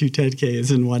did 2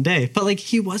 10Ks in one day. But like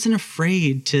he wasn't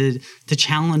afraid to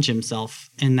challenge himself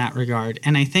in that regard.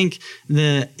 And I think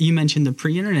you mentioned the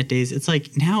pre-internet days. It's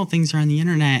like now things are on the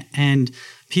internet and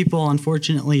people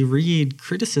unfortunately read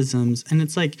criticisms, and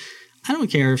it's like, I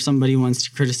don't care if somebody wants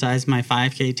to criticize my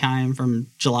 5K time from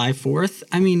July 4th.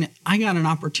 I mean, I got an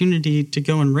opportunity to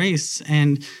go and race,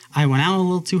 and I went out a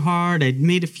little too hard. I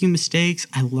made a few mistakes.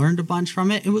 I learned a bunch from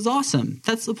it. It was awesome.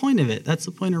 That's the point of it. That's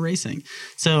the point of racing.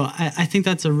 So I think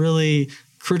that's a really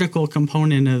critical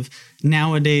component of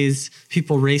nowadays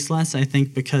people race less, I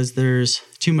think, because there's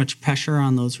too much pressure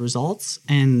on those results,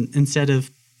 and instead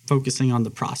of focusing on the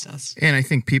process. And I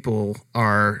think people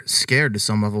are scared to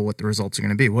some level what the results are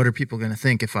going to be. What are people going to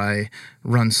think if I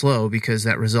run slow, because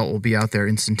that result will be out there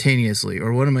instantaneously?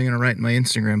 Or what am I going to write in my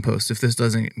Instagram post if this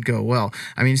doesn't go well?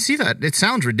 I mean, see that? It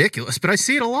sounds ridiculous, but I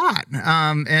see it a lot.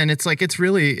 And it's like, it's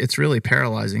really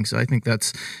paralyzing. So I think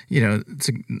that's, it's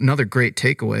another great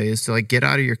takeaway is to like get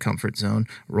out of your comfort zone,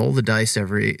 roll the dice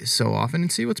every so often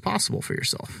and see what's possible for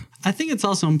yourself. I think it's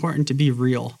also important to be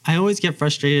real. I always get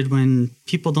frustrated when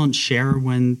people don't share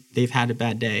when they've had a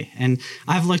bad day. And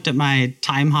I've looked at my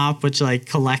time hop, which like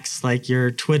collects like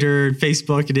your Twitter,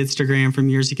 Facebook, and Instagram from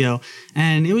years ago.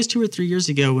 And it was 2 or 3 years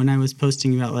ago when I was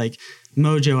posting about like,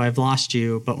 Mojo, I've lost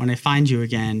you, but when I find you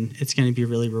again, it's going to be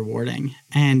really rewarding.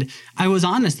 And I was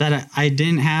honest that I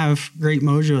didn't have great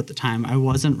mojo at the time. I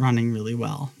wasn't running really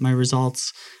well. My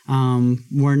results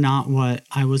were not what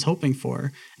I was hoping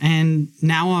for. And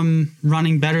now I'm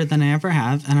running better than I ever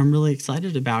have, and I'm really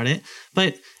excited about it.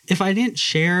 But if I didn't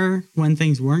share when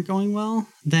things weren't going well,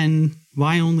 then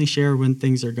why only share when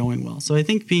things are going well? So I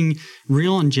think being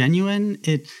real and genuine,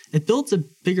 it builds a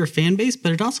bigger fan base,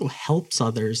 but it also helps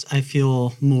others, I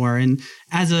feel, more. And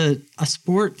as a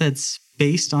sport that's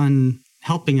based on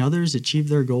helping others achieve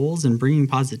their goals and bringing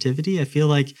positivity, I feel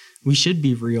like we should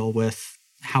be real with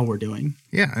how we're doing.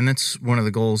 Yeah, and that's one of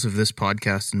the goals of this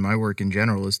podcast and my work in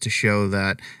general is to show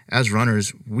that as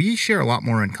runners, we share a lot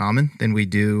more in common than we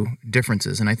do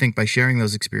differences. And I think by sharing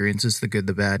those experiences, the good,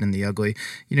 the bad, and the ugly,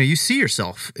 you see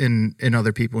yourself in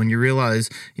other people and you realize,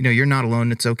 you're not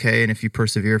alone. It's okay. And if you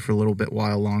persevere for a little bit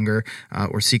while longer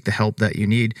or seek the help that you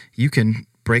need, you can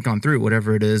break on through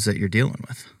whatever it is that you're dealing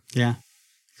with. Yeah.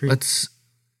 Great. Let's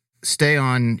stay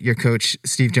on your coach,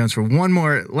 Steve Jones, for one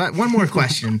more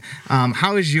question.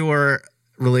 How has your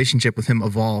relationship with him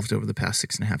evolved over the past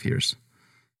 6.5 years?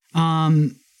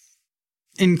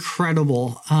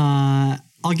 Incredible.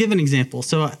 I'll give an example.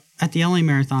 So at the LA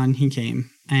Marathon, he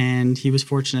came, and he was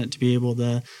fortunate to be able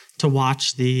to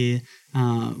watch the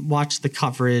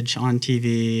coverage on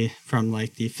TV from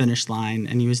like the finish line,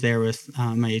 and he was there with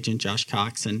my agent Josh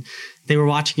Cox, and they were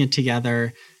watching it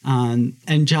together.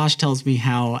 And Josh tells me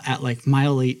how at like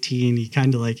mile 18, he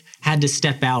kind of like had to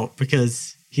step out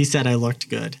because he said I looked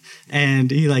good. And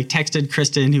he like texted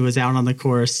Kristen, who was out on the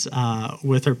course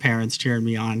with her parents cheering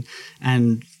me on,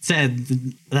 and said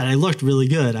that I looked really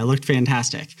good. I looked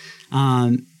fantastic.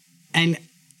 And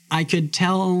I could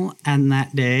tell on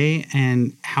that day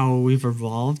and how we've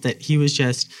evolved that he was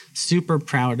just super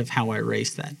proud of how I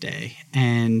raced that day.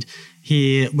 And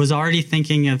he was already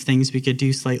thinking of things we could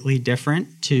do slightly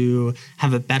different to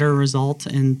have a better result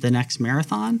in the next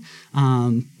marathon.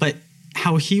 But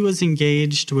how he was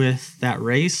engaged with that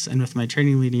race and with my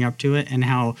training leading up to it, and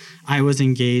how I was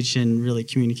engaged and really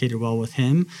communicated well with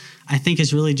him, I think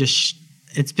is really just,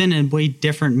 it's been a way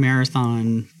different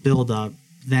marathon buildup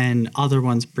than other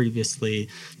ones previously,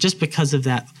 just because of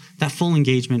that full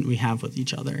engagement we have with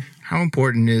each other. How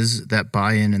important is that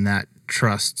buy-in and that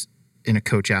trust in a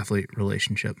coach-athlete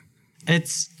relationship?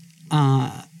 It's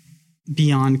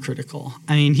beyond critical.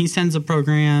 I mean, he sends a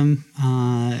program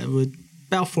with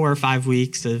about 4 or 5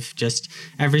 weeks of just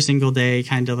every single day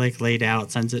kind of like laid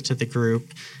out, sends it to the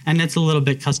group. And it's a little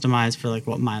bit customized for like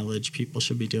what mileage people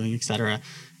should be doing, et cetera.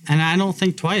 And I don't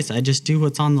think twice. I just do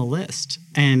what's on the list.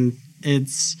 And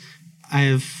I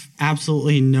have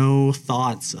absolutely no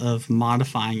thoughts of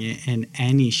modifying it in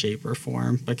any shape or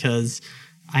form because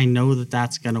I know that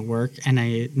that's going to work. And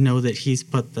I know that he's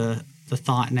put the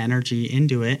thought and energy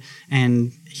into it.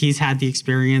 And he's had the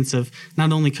experience of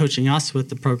not only coaching us with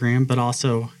the program, but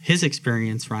also his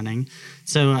experience running.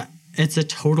 So it's a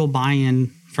total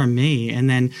buy-in from me. And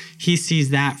then he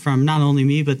sees that from not only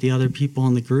me, but the other people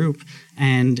in the group.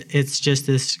 And it's just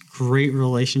this great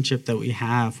relationship that we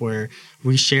have where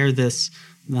we share this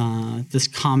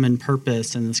common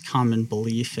purpose and this common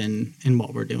belief in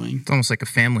what we're doing. It's almost like a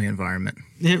family environment.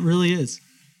 It really is.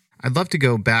 I'd love to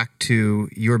go back to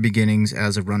your beginnings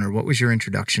as a runner. What was your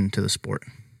introduction to the sport?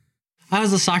 I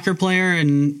was a soccer player,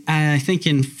 and I think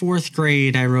in 4th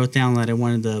grade, I wrote down that I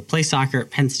wanted to play soccer at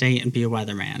Penn State and be a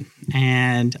weatherman.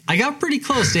 And I got pretty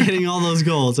close to hitting all those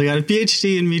goals. I got a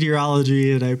PhD in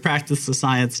meteorology, and I practice the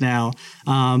science now.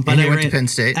 But I went to Penn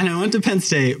State. And I went to Penn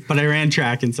State, but I ran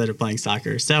track instead of playing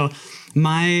soccer. So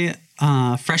my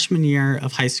freshman year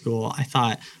of high school, I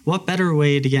thought, what better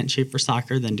way to get in shape for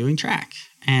soccer than doing track?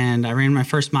 And I ran my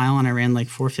first mile, and I ran like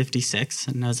 4:56.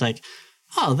 And I was like,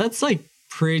 oh, that's like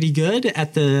pretty good.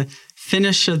 At the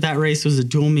finish of that race was a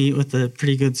dual meet with a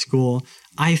pretty good school.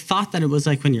 I thought that it was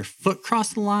like when your foot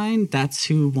crossed the line, that's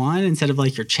who won instead of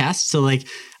like your chest. So like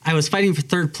I was fighting for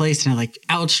 3rd place and I like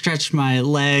outstretched my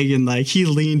leg and like he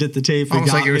leaned at the tape and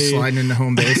almost got like you were me. Sliding into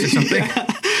home base or something. Yeah.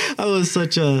 I was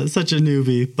such a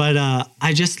newbie, but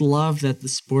I just love that the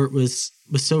sport was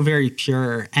so very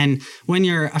pure. And when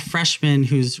you're a freshman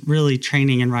who's really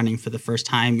training and running for the first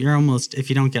time, you're almost, if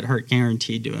you don't get hurt,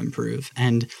 guaranteed to improve.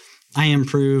 And I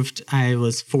improved. I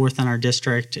was 4th in our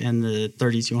district in the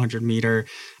 3200 meter.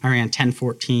 I ran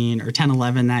 10:14 or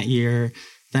 10:11 that year.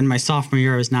 Then my sophomore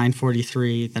year, I was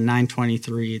 9:43, then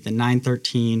 9:23, then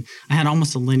 9:13. I had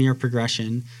almost a linear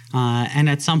progression. And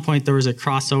at some point, there was a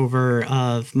crossover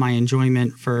of my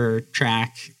enjoyment for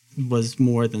track was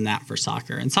more than that for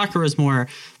soccer. And soccer was more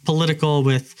political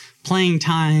with playing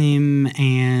time,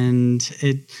 and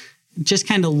it just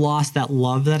kind of lost that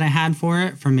love that I had for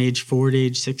it from age 4 to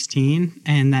age 16.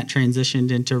 And that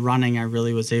transitioned into running. I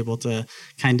really was able to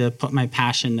kind of put my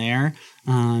passion there.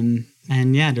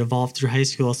 And yeah, it evolved through high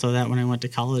school so that when I went to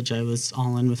college, I was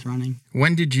all in with running.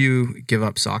 When did you give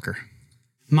up soccer?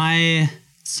 My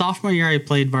sophomore year, I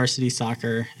played varsity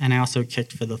soccer, and I also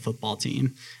kicked for the football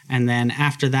team. And then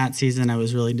after that season, I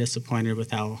was really disappointed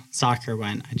with how soccer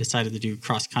went. I decided to do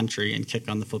cross country and kick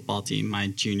on the football team my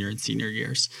junior and senior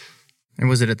years. And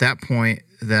was it at that point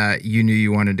that you knew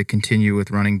you wanted to continue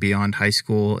with running beyond high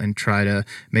school and try to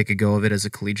make a go of it as a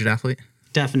collegiate athlete?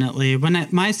 Definitely.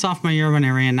 My sophomore year, when I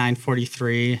ran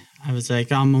 9:43, I was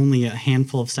like, I'm only a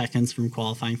handful of seconds from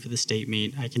qualifying for the state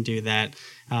meet. I can do that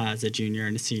as a junior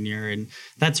and a senior. And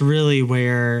that's really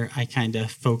where I kind of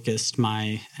focused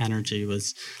my energy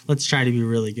was, let's try to be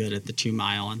really good at the 2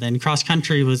 mile. And then cross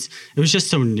country was just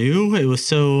so new. It was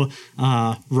so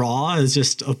raw. It was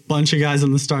just a bunch of guys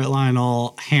on the start line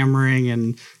all hammering.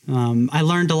 And I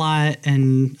learned a lot,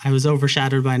 and I was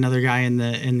overshadowed by another guy in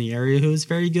the area who was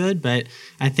very good. But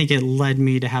I think it led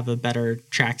me to have a better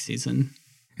track season.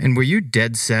 And were you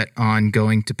dead set on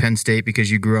going to Penn State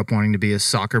because you grew up wanting to be a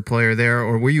soccer player there,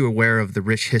 or were you aware of the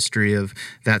rich history of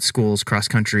that school's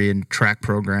cross-country and track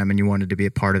program and you wanted to be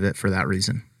a part of it for that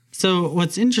reason? So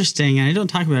what's interesting, and I don't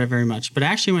talk about it very much, but I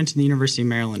actually went to the University of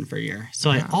Maryland for a year. So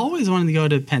I always wanted to go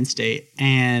to Penn State,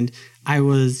 and I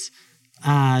was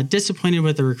disappointed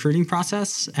with the recruiting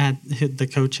process at the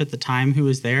coach at the time who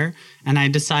was there. And I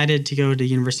decided to go to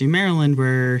University of Maryland,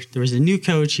 where there was a new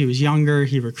coach. He was younger.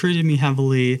 He recruited me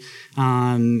heavily.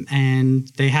 And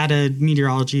they had a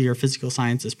meteorology or physical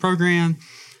sciences program.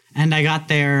 And I got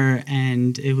there,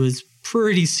 and it was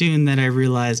pretty soon that I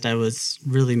realized I was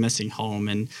really missing home.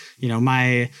 And,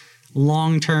 my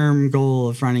long-term goal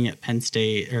of running at Penn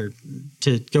State, or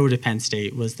to go to Penn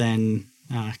State, was then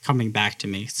coming back to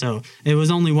me. So it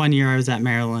was only 1 year I was at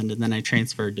Maryland, and then I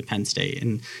transferred to Penn State.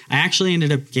 And I actually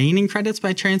ended up gaining credits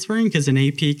by transferring because an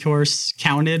AP course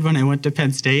counted when I went to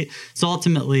Penn State. So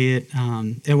ultimately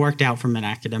it worked out from an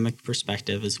academic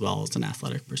perspective as well as an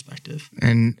athletic perspective.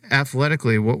 And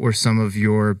athletically, what were some of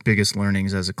your biggest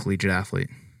learnings as a collegiate athlete?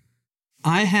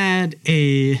 I had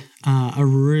a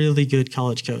really good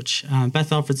college coach,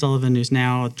 Beth Alfred Sullivan, who's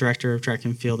now director of track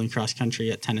and field and cross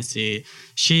country at Tennessee.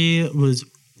 She was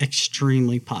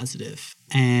extremely positive,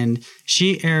 and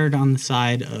she erred on the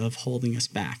side of holding us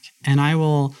back. And I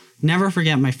will never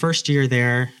forget my first year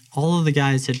there. All of the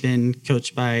guys had been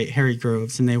coached by Harry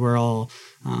Groves, and they were all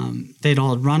they'd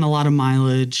all run a lot of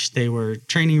mileage. They were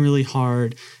training really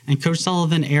hard, and Coach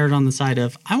Sullivan erred on the side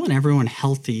of, I want everyone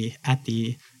healthy at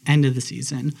the end of the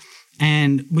season.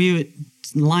 And we would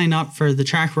line up for the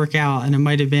track workout, and it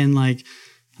might have been like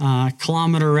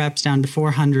kilometer reps down to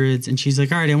 400s. And she's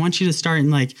like, all right, I want you to start in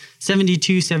like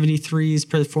 72, 73s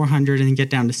per 400 and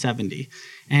get down to 70.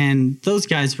 And those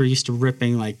guys were used to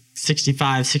ripping like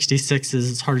 65, 66s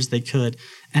as hard as they could.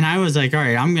 And I was like, all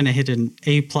right, I'm going to hit an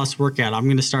A+ workout. I'm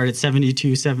going to start at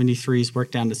 72, 73s, work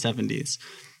down to 70s.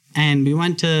 And we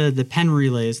went to the Penn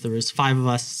relays. There was 5 of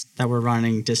us that were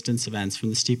running distance events from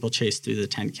the steeplechase through the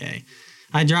 10K.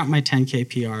 I dropped my 10K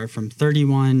PR from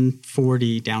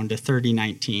 31:40 down to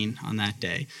 30:19 on that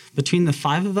day. Between the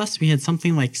 5 of us, we had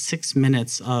something like 6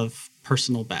 minutes of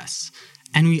personal bests.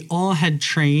 And we all had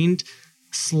trained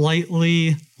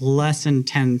slightly less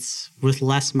intense with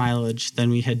less mileage than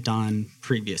we had done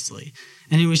previously.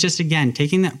 And it was just, again,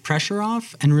 taking that pressure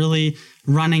off and really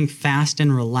running fast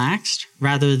and relaxed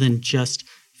rather than just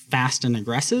fast and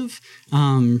aggressive.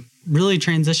 Really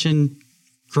transitioned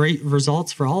great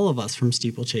results for all of us from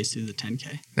steeplechase through the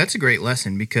 10K. That's a great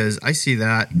lesson, because I see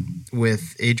that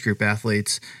with age group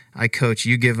athletes. I coach,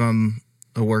 you give them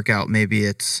a workout, maybe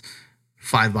it's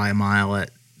 5 by a mile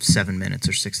at 7 minutes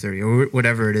or 6:30 or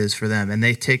whatever it is for them. And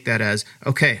they take that as,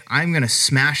 okay, I'm going to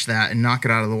smash that and knock it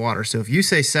out of the water. So if you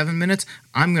say 7 minutes,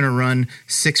 I'm going to run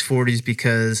 6:40s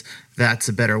because that's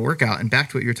a better workout. And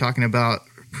back to what you were talking about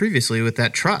previously with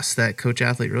that trust, that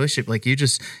coach-athlete relationship, like you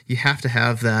have to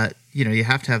have that, you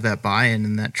have to have that buy-in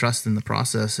and that trust in the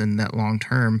process, and that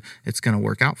long-term, it's going to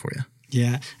work out for you.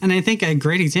 Yeah. And I think a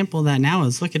great example of that now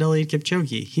is look at Eliud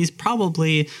Kipchoge. He's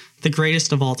probably the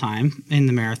greatest of all time in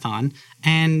the marathon.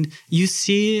 And you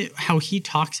see how he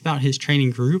talks about his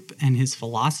training group and his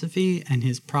philosophy and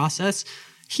his process.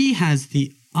 He has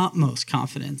the utmost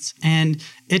confidence, and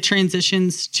it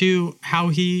transitions to how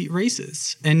he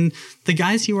races. And the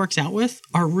guys he works out with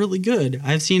are really good.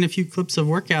 I've seen a few clips of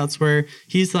workouts where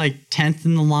he's like 10th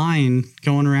in the line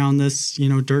going around this,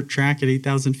 dirt track at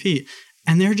 8,000 feet.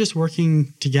 And they're just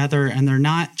working together, and they're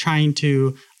not trying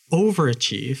to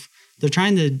overachieve. They're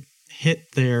trying to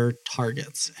hit their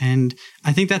targets. And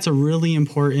I think that's a really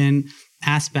important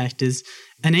aspect, is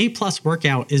an A+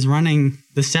 workout is running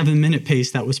the 7-minute pace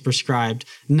that was prescribed,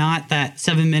 not that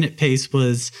 7-minute pace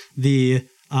was the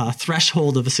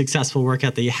threshold of a successful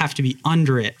workout, that you have to be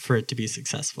under it for it to be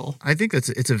successful. I think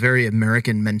it's a very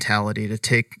American mentality to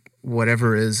take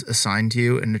whatever is assigned to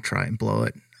you and to try and blow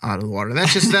it out of the water.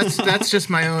 That's just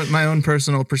my own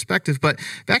personal perspective. But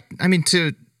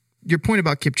to your point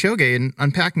about Kipchoge and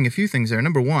unpacking a few things there.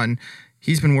 Number one,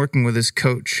 he's been working with his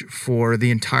coach for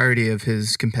the entirety of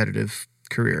his competitive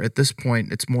career. At this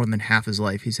point, it's more than half his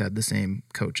life he's had the same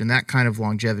coach. And that kind of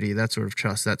longevity, that sort of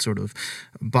trust, that sort of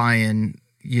buy-in,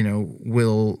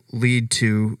 will lead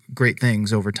to great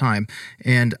things over time.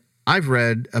 And I've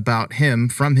read about him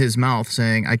from his mouth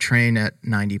saying, I train at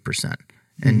 90%.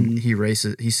 And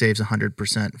he saves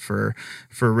 100% for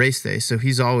race day. So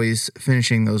he's always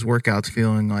finishing those workouts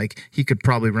feeling like he could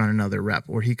probably run another rep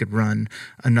or he could run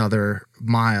another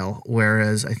mile.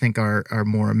 Whereas I think our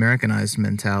more Americanized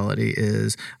mentality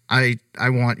is, I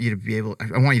want you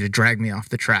to drag me off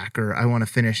the track, or I want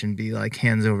to finish and be like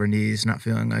hands over knees, not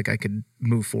feeling like I could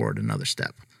move forward another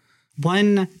step.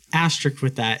 One asterisk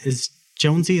with that is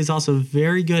Jonesy is also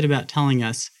very good about telling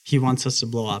us he wants us to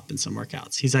blow up in some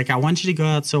workouts. He's like, I want you to go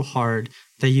out so hard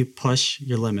that you push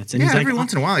your limits. And he's like, every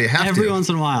once in a while you have to. Every once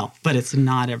in a while, but it's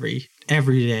not every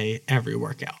day, every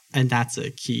workout. And that's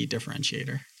a key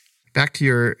differentiator. Back to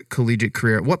your collegiate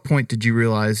career, at what point did you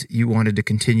realize you wanted to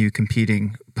continue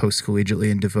competing post-collegiately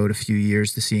and devote a few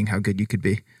years to seeing how good you could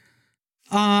be?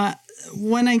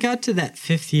 When I got to that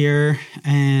 5th year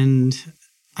and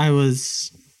I was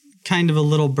kind of a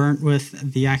little burnt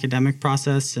with the academic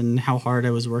process and how hard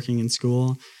I was working in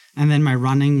school. And then my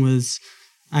running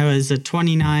I was at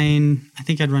 29, I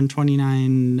think I'd run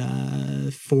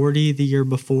 29:40 the year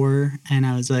before. And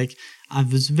I was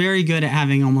very good at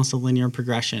having almost a linear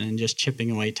progression and just chipping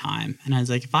away time. And I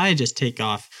was like, if I just take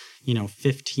off,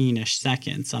 15-ish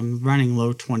seconds, I'm running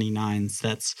low 29s.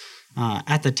 That's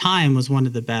at the time was one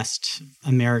of the best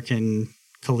American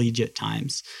collegiate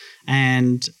times.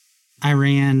 And I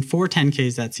ran 4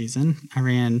 10Ks that season. I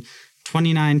ran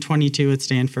 29:22 at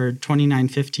Stanford,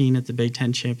 29:15 at the Big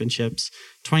Ten Championships,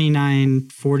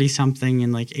 29:40-something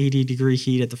in like 80-degree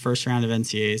heat at the first round of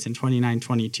NCAAs, and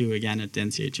 29:22 again at the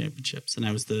NCAA Championships. And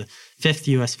I was the 5th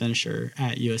U.S. finisher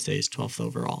at USA's 12th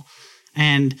overall.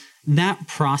 And that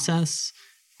process,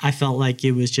 I felt like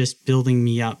it was just building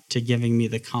me up to giving me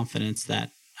the confidence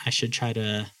that I should try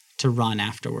to run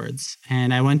afterwards.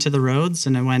 And I went to the roads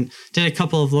and did a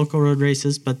couple of local road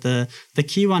races, but the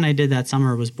key one I did that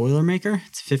summer was Boilermaker.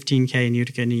 It's 15K in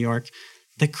Utica, New York.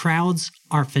 the crowds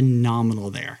are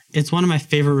phenomenal there. It's one of my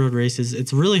favorite road races.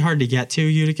 It's really hard to get to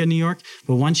Utica, New York,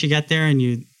 but once you get there and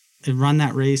you run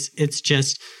that race, it's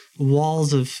just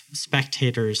walls of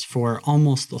spectators for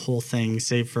almost the whole thing,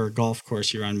 save for a golf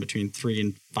course you run between 3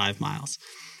 and 5 miles.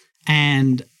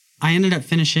 And I ended up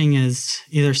finishing as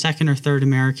either second or third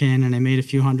American, and I made a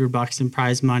few $100 in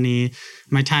prize money.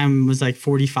 My time was like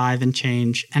 45 and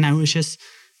change, and I was just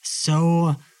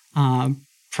so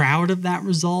proud of that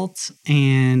result,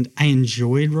 and I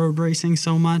enjoyed road racing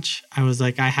so much. I was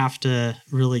like, I have to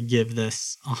really give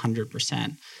this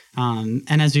 100%.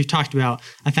 And as we've talked about,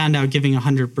 I found out giving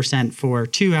 100% for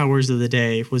 2 hours of the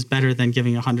day was better than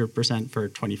giving 100% for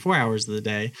 24 hours of the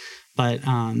day. But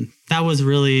that was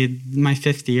really my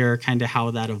 5th year, kind of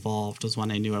how that evolved was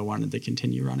when I knew I wanted to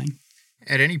continue running.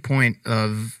 At any point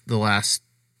of the last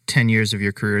 10 years of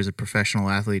your career as a professional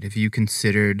athlete, have you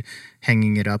considered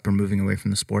hanging it up or moving away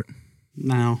from the sport?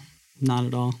 No, not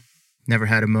at all. Never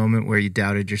had a moment where you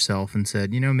doubted yourself and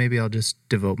said, maybe I'll just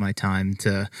devote my time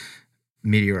to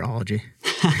meteorology?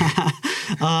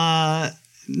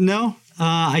 No,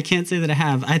 I can't say that I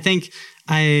have. I think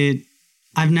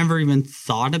I've never even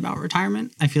thought about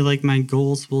retirement. I feel like my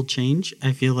goals will change.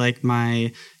 I feel like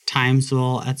my times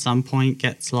will at some point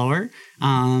get slower.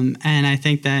 And I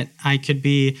think that I could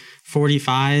be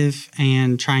 45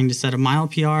 and trying to set a mile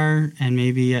PR, and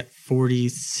maybe at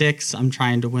 46, I'm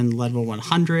trying to win Leadville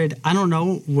 100. I don't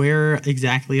know where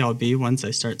exactly I'll be once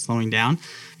I start slowing down,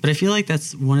 but I feel like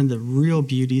that's one of the real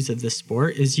beauties of this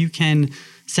sport is you can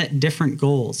set different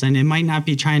goals, and it might not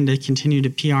be trying to continue to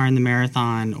PR in the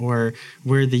marathon or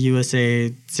wear the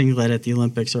USA singlet at the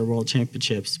Olympics or World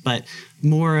Championships, but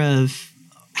more of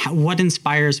what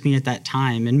inspires me at that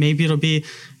time. And maybe it'll be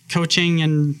coaching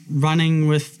and running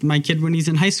with my kid when he's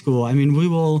in high school. I mean, we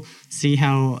will see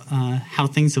how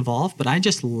things evolve, but I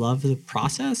just love the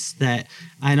process that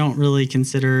I don't really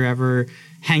consider ever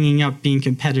hanging up being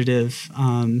competitive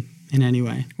in any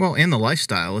way. Well, in the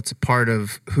lifestyle, it's a part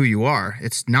of who you are.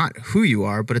 It's not who you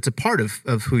are, but it's a part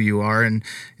of who you are. And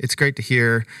it's great to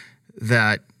hear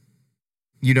that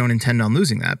you don't intend on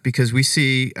losing that, because we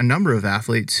see a number of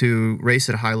athletes who race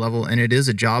at a high level and it is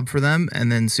a job for them.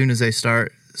 And then as soon as they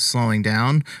start slowing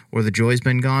down or the joy's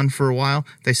been gone for a while,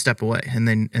 they step away and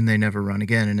they never run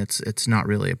again. And it's not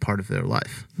really a part of their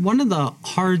life. One of the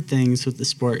hard things with the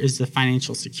sport is the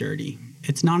financial security.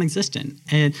 It's non-existent.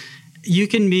 And you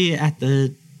can be at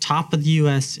the top of the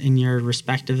U.S. in your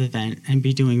respective event and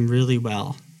be doing really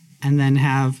well, and then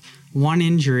have one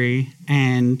injury,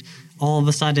 and all of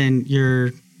a sudden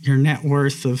your net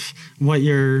worth of what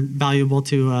you're valuable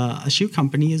to a shoe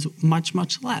company is much,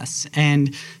 much less.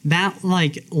 And that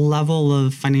level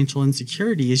of financial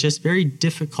insecurity is just very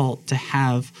difficult to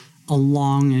have a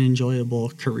long and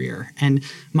enjoyable career. And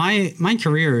my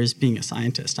career is being a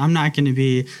scientist. I'm not going to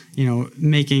be,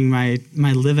 making my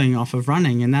living off of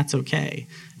running, and that's okay.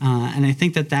 And I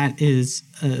think that is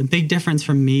a big difference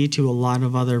from me to a lot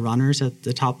of other runners at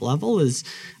the top level is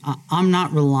I'm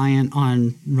not reliant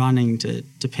on running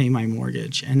to pay my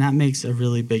mortgage. And that makes a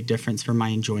really big difference for my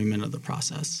enjoyment of the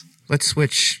process. Let's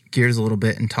switch gears a little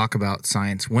bit and talk about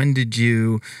science. When did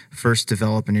you first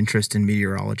develop an interest in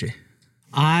meteorology?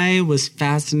 I was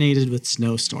fascinated with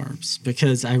snowstorms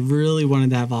because I really wanted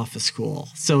to have off of school.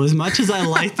 So as much as I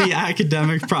liked the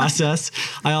academic process,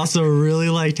 I also really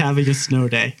liked having a snow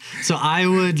day. So I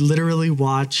would literally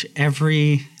watch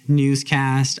every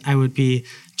newscast. I would be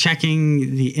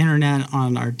checking the internet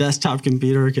on our desktop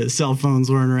computer because cell phones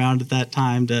weren't around at that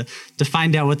time to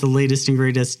find out what the latest and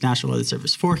greatest National Weather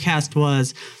Service forecast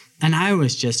was. And I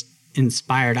was just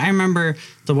inspired. I remember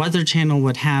the Weather Channel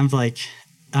would have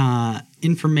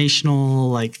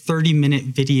informational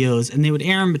 30-minute videos, and they would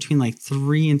air them between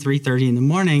 3 and 3:30 in the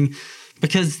morning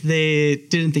because they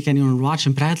didn't think anyone would watch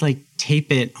them. But I'd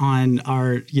tape it on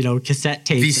our cassette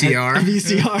tape VCR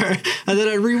and then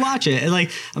I'd rewatch it.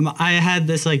 And I had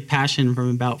this passion from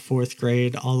about 4th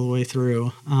grade all the way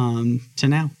through to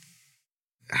now.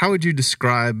 How would you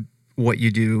describe what you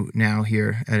do now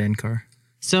here at NCAR?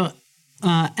 So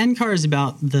NCAR is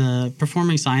about the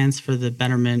performing science for the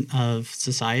betterment of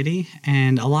society,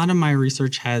 and a lot of my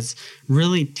research has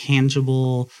really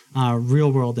tangible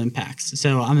real-world impacts.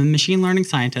 So I'm a machine learning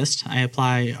scientist. I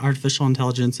apply artificial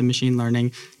intelligence and machine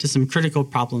learning to some critical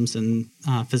problems in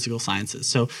physical sciences.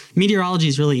 So meteorology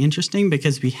is really interesting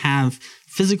because we have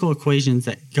physical equations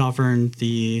that govern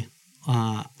the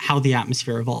how the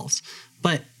atmosphere evolves.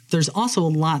 But there's also a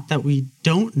lot that we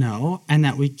don't know and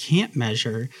that we can't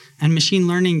measure. And machine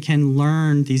learning can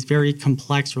learn these very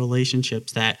complex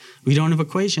relationships that we don't have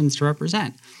equations to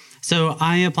represent. So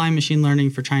I apply machine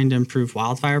learning for trying to improve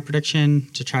wildfire prediction,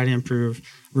 to try to improve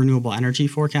renewable energy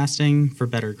forecasting, for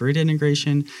better grid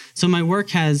integration. So my work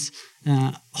has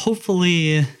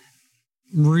hopefully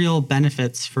real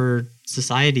benefits for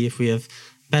society if we have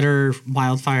better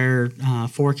wildfire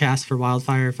forecasts for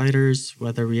wildfire fighters,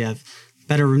 whether we have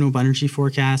better renewable energy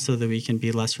forecasts so that we can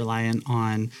be less reliant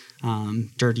on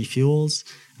dirty fuels.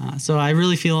 So I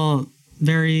really feel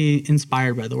very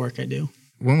inspired by the work I do.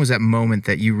 When was that moment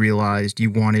that you realized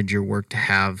you wanted your work to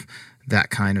have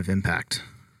that kind of impact?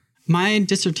 My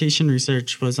dissertation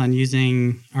research was on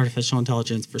using artificial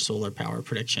intelligence for solar power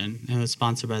prediction. It was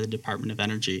sponsored by the Department of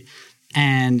Energy.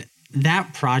 And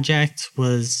that project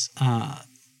was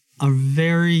a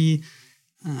very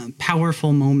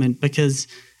powerful moment because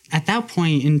at that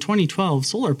point in 2012,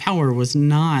 solar power was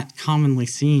not commonly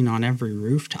seen on every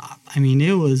rooftop. I mean,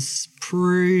 it was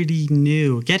pretty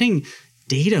new. Getting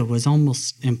data was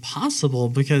almost impossible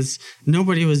because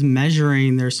nobody was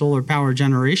measuring their solar power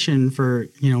generation for,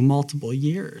 multiple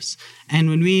years. And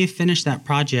when we finished that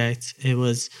project, it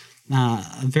was a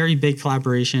very big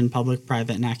collaboration, public,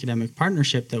 private, and academic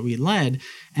partnership that we led.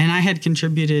 And I had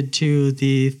contributed to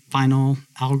the final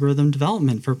algorithm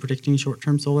development for predicting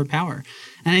short-term solar power.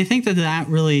 And I think that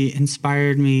really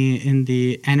inspired me in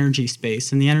the energy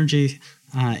space. And the energy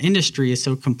industry is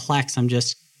so complex. I'm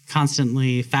just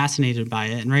constantly fascinated by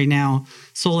it. And right now,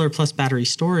 solar plus battery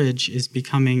storage is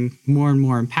becoming more and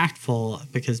more impactful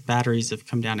because batteries have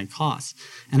come down in cost.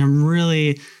 And I'm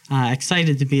really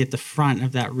excited to be at the front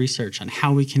of that research on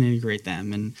how we can integrate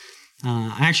them. And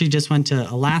I actually just went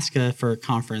to Alaska for a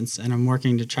conference, and I'm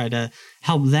working to try to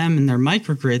help them and their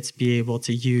microgrids be able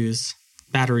to use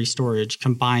battery storage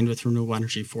combined with renewable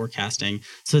energy forecasting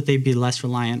so that they'd be less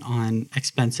reliant on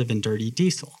expensive and dirty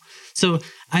diesel. So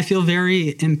I feel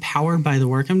very empowered by the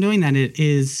work I'm doing, that it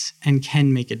is and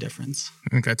can make a difference. I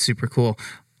think that's super cool.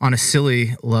 On a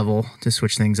silly level, to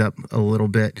switch things up a little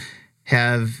bit,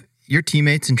 have your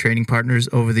teammates and training partners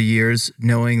over the years,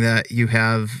 knowing that you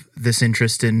have this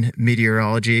interest in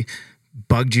meteorology,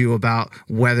 bugged you about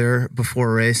weather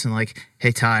before a race and like,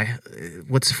 hey, Ty,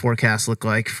 what's the forecast look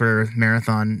like for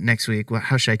marathon next week?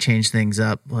 How should I change things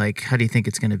up? Like, how do you think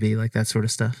it's going to be? Like that sort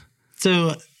of stuff.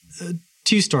 So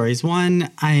two stories. One,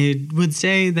 I would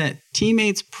say that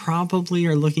teammates probably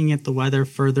are looking at the weather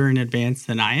further in advance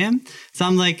than I am. So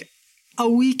I'm like, a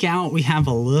week out, we have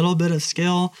a little bit of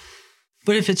skill.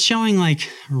 But if it's showing like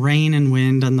rain and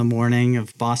wind on the morning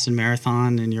of Boston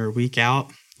Marathon and you're a week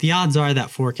out, the odds are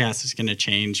that forecast is going to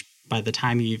change by the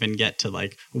time you even get to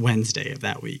like Wednesday of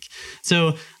that week.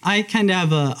 So I kind of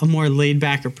have a more laid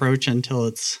back approach until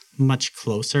it's much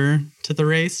closer to the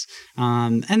race.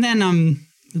 And then I'm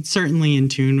certainly in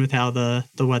tune with how the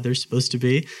weather's supposed to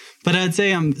be. But I'd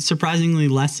say I'm surprisingly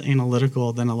less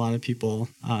analytical than a lot of people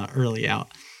early out.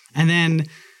 And then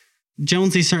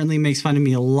Jonesy certainly makes fun of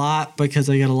me a lot because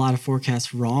I get a lot of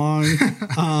forecasts wrong.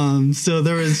 So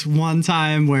there was one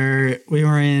time where we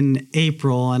were in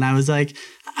April and I was like,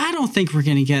 I don't think we're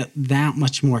going to get that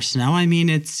much more snow. I mean,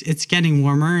 it's getting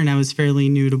warmer, and I was fairly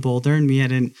new to Boulder and we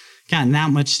hadn't gotten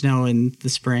that much snow in the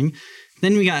spring.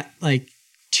 Then we got like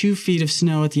 2 feet of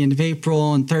snow at the end of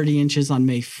April and 30 inches on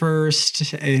May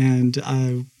 1st.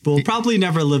 And we'll probably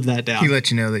never live that down. He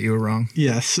let you know that you were wrong.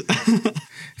 Yes.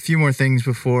 A few more things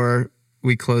before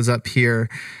we close up here.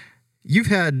 You've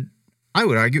had, I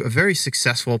would argue, a very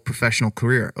successful professional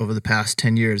career over the past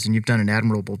 10 years, and you've done an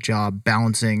admirable job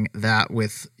balancing that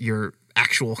with your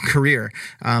actual career,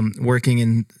 working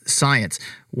in science.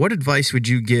 What advice would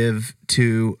you give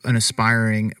to an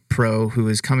aspiring pro who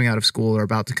is coming out of school or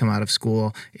about to come out of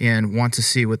school and want to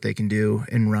see what they can do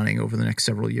in running over the next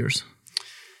several years?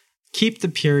 Keep the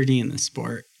purity in the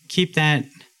sport. Keep that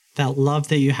love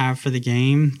that you have for the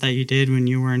game that you did when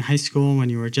you were in high school, when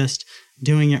you were just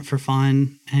doing it for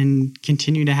fun, and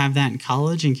continue to have that in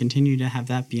college and continue to have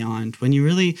that beyond. When you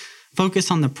really focus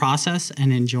on the process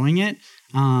and enjoying it,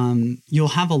 you'll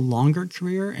have a longer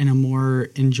career and a more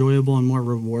enjoyable and more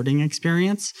rewarding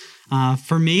experience.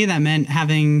 For me, that meant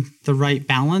having the right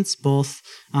balance, both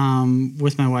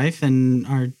with my wife and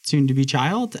our soon-to-be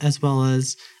child, as well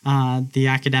as the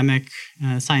academic,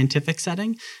 scientific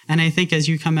setting. And I think as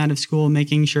you come out of school,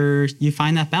 making sure you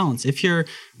find that balance. If you're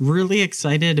really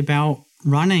excited about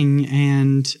running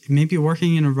and maybe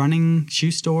working in a running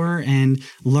shoe store and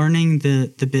learning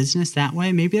the business that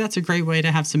way, maybe that's a great way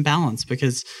to have some balance,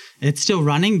 because it's still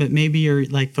running, but maybe you're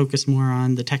like focused more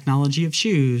on the technology of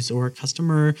shoes or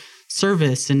customer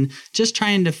service, and just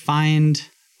trying to find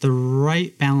the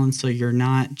right balance so you're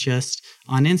not just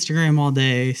on Instagram all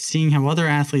day, seeing how other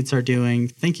athletes are doing,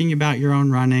 thinking about your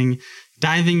own running.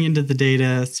 diving into the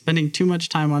data, spending too much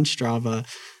time on Strava,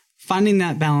 finding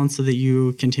that balance so that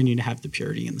you continue to have the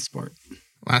purity in the sport.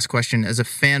 Last question. As a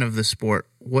fan of the sport,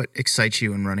 what excites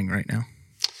you in running right now?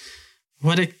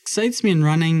 What excites me in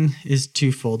running is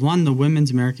twofold. One, the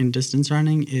women's American distance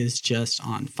running is just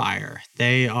on fire.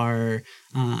 They are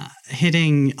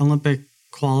hitting Olympic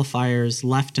qualifiers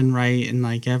left and right in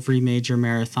like every major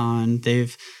marathon.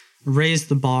 They've raised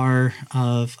the bar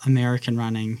of American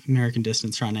running, American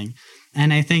distance running.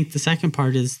 And I think the second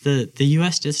part is the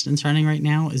U.S. distance running right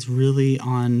now is really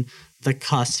on the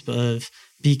cusp of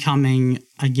becoming,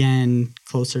 again,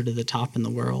 closer to the top in the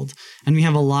world. And we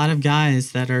have a lot of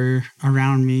guys that are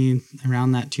around me,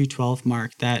 around that 212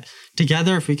 mark, that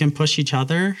together, if we can push each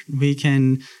other, we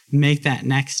can make that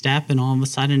next step. And all of a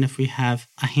sudden, if we have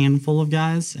a handful of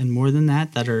guys and more than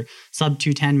that are sub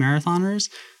 210 marathoners,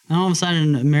 and all of a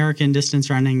sudden, American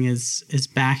distance running is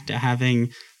back to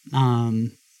having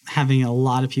a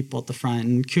lot of people at the front.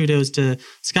 And kudos to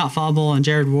Scott Fauble and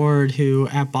Jared Ward, who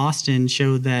at Boston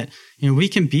showed that, we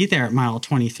can be there at mile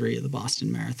 23 of the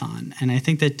Boston Marathon. And I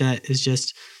think that is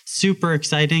just super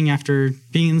exciting. After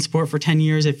being in the sport for 10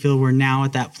 years, I feel we're now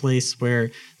at that place where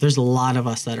there's a lot of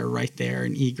us that are right there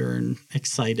and eager and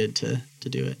excited to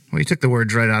do it. Well, you took the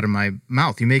words right out of my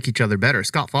mouth. You make each other better.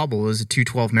 Scott Fauble was a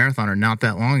 212 marathoner not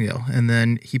that long ago, and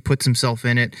then he puts himself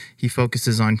in it. He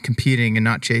focuses on competing and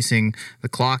not chasing the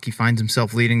clock. He finds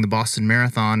himself leading the Boston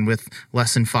Marathon with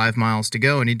less than 5 miles to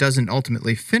go, and he doesn't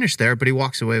ultimately finish there, but he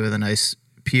walks away with a nice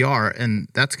PR, and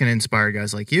that's going to inspire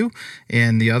guys like you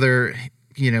and the other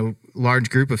large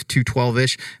group of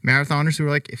 212-ish marathoners who are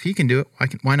like, if he can do it,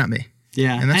 why not me?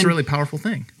 Yeah. And that's a really powerful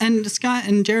thing. And Scott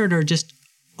and Jared are just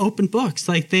open books.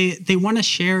 Like they want to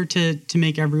share to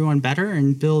make everyone better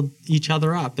and build each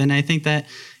other up. And I think that,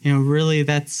 really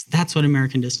that's what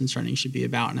American distance running should be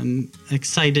about. And I'm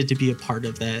excited to be a part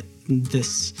of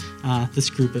this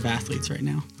group of athletes right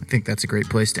now. I think that's a great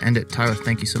place to end it. Tyler,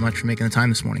 thank you so much for making the time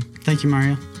this morning. Thank you,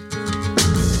 Mario.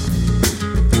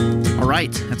 All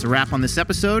right, that's a wrap on this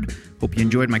episode. Hope you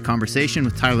enjoyed my conversation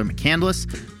with Tyler McCandless.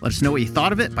 Let us know what you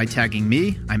thought of it by tagging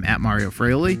me. I'm at Mario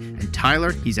Fraioli, and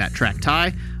Tyler, he's at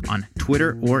TrackTy on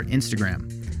Twitter or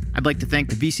Instagram. I'd like to thank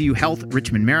the VCU Health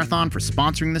Richmond Marathon for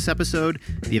sponsoring this episode.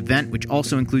 The event, which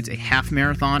also includes a half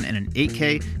marathon and an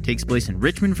 8K, takes place in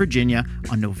Richmond, Virginia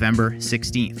on November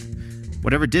 16th.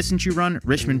 Whatever distance you run,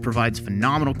 Richmond provides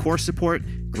phenomenal course support,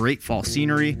 great fall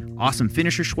scenery, awesome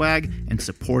finisher swag, and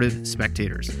supportive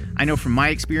spectators. I know from my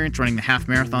experience running the half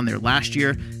marathon there last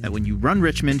year that when you run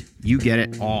Richmond, you get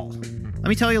it all. Let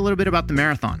me tell you a little bit about the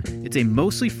marathon. It's a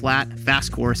mostly flat,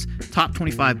 fast course, top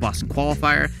 25 Boston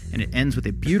qualifier, and it ends with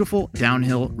a beautiful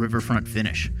downhill riverfront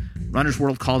finish. Runner's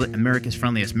World called it America's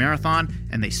friendliest marathon,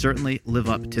 and they certainly live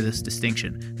up to this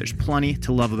distinction. There's plenty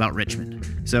to love about Richmond.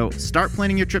 So start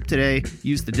planning your trip today.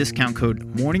 Use the discount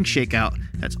code MORNINGSHAKEOut,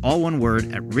 that's all one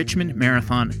word, at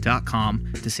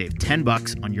richmondmarathon.com to save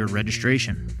 $10 on your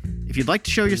registration. If you'd like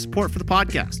to show your support for the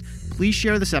podcast, please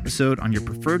share this episode on your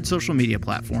preferred social media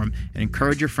platform and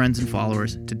encourage your friends and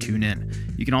followers to tune in.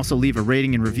 You can also leave a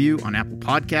rating and review on Apple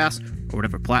Podcasts or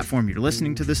whatever platform you're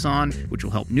listening to this on, which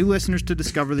will help new listeners to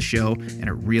discover the show, and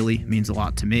it really means a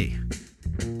lot to me.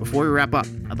 Before we wrap up,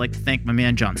 I'd like to thank my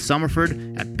man John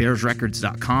Summerford at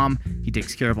bearsrecords.com. He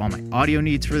takes care of all my audio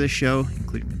needs for this show,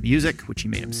 including the music, which he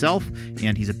made himself,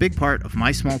 and he's a big part of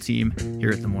my small team here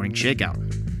at the Morning Shakeout.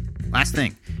 Last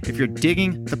thing, if you're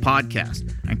digging the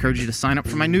podcast, I encourage you to sign up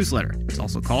for my newsletter. It's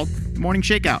also called The Morning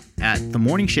Shakeout at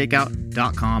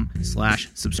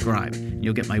themorningshakeout.com/subscribe.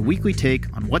 You'll get my weekly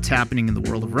take on what's happening in the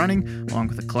world of running, along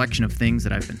with a collection of things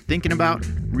that I've been thinking about,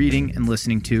 reading, and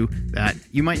listening to that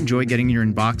you might enjoy getting in your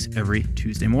inbox every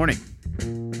Tuesday morning.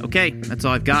 Okay, that's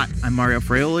all I've got. I'm Mario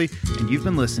Fraioli, and you've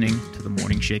been listening to the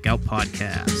Morning Shakeout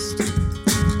podcast.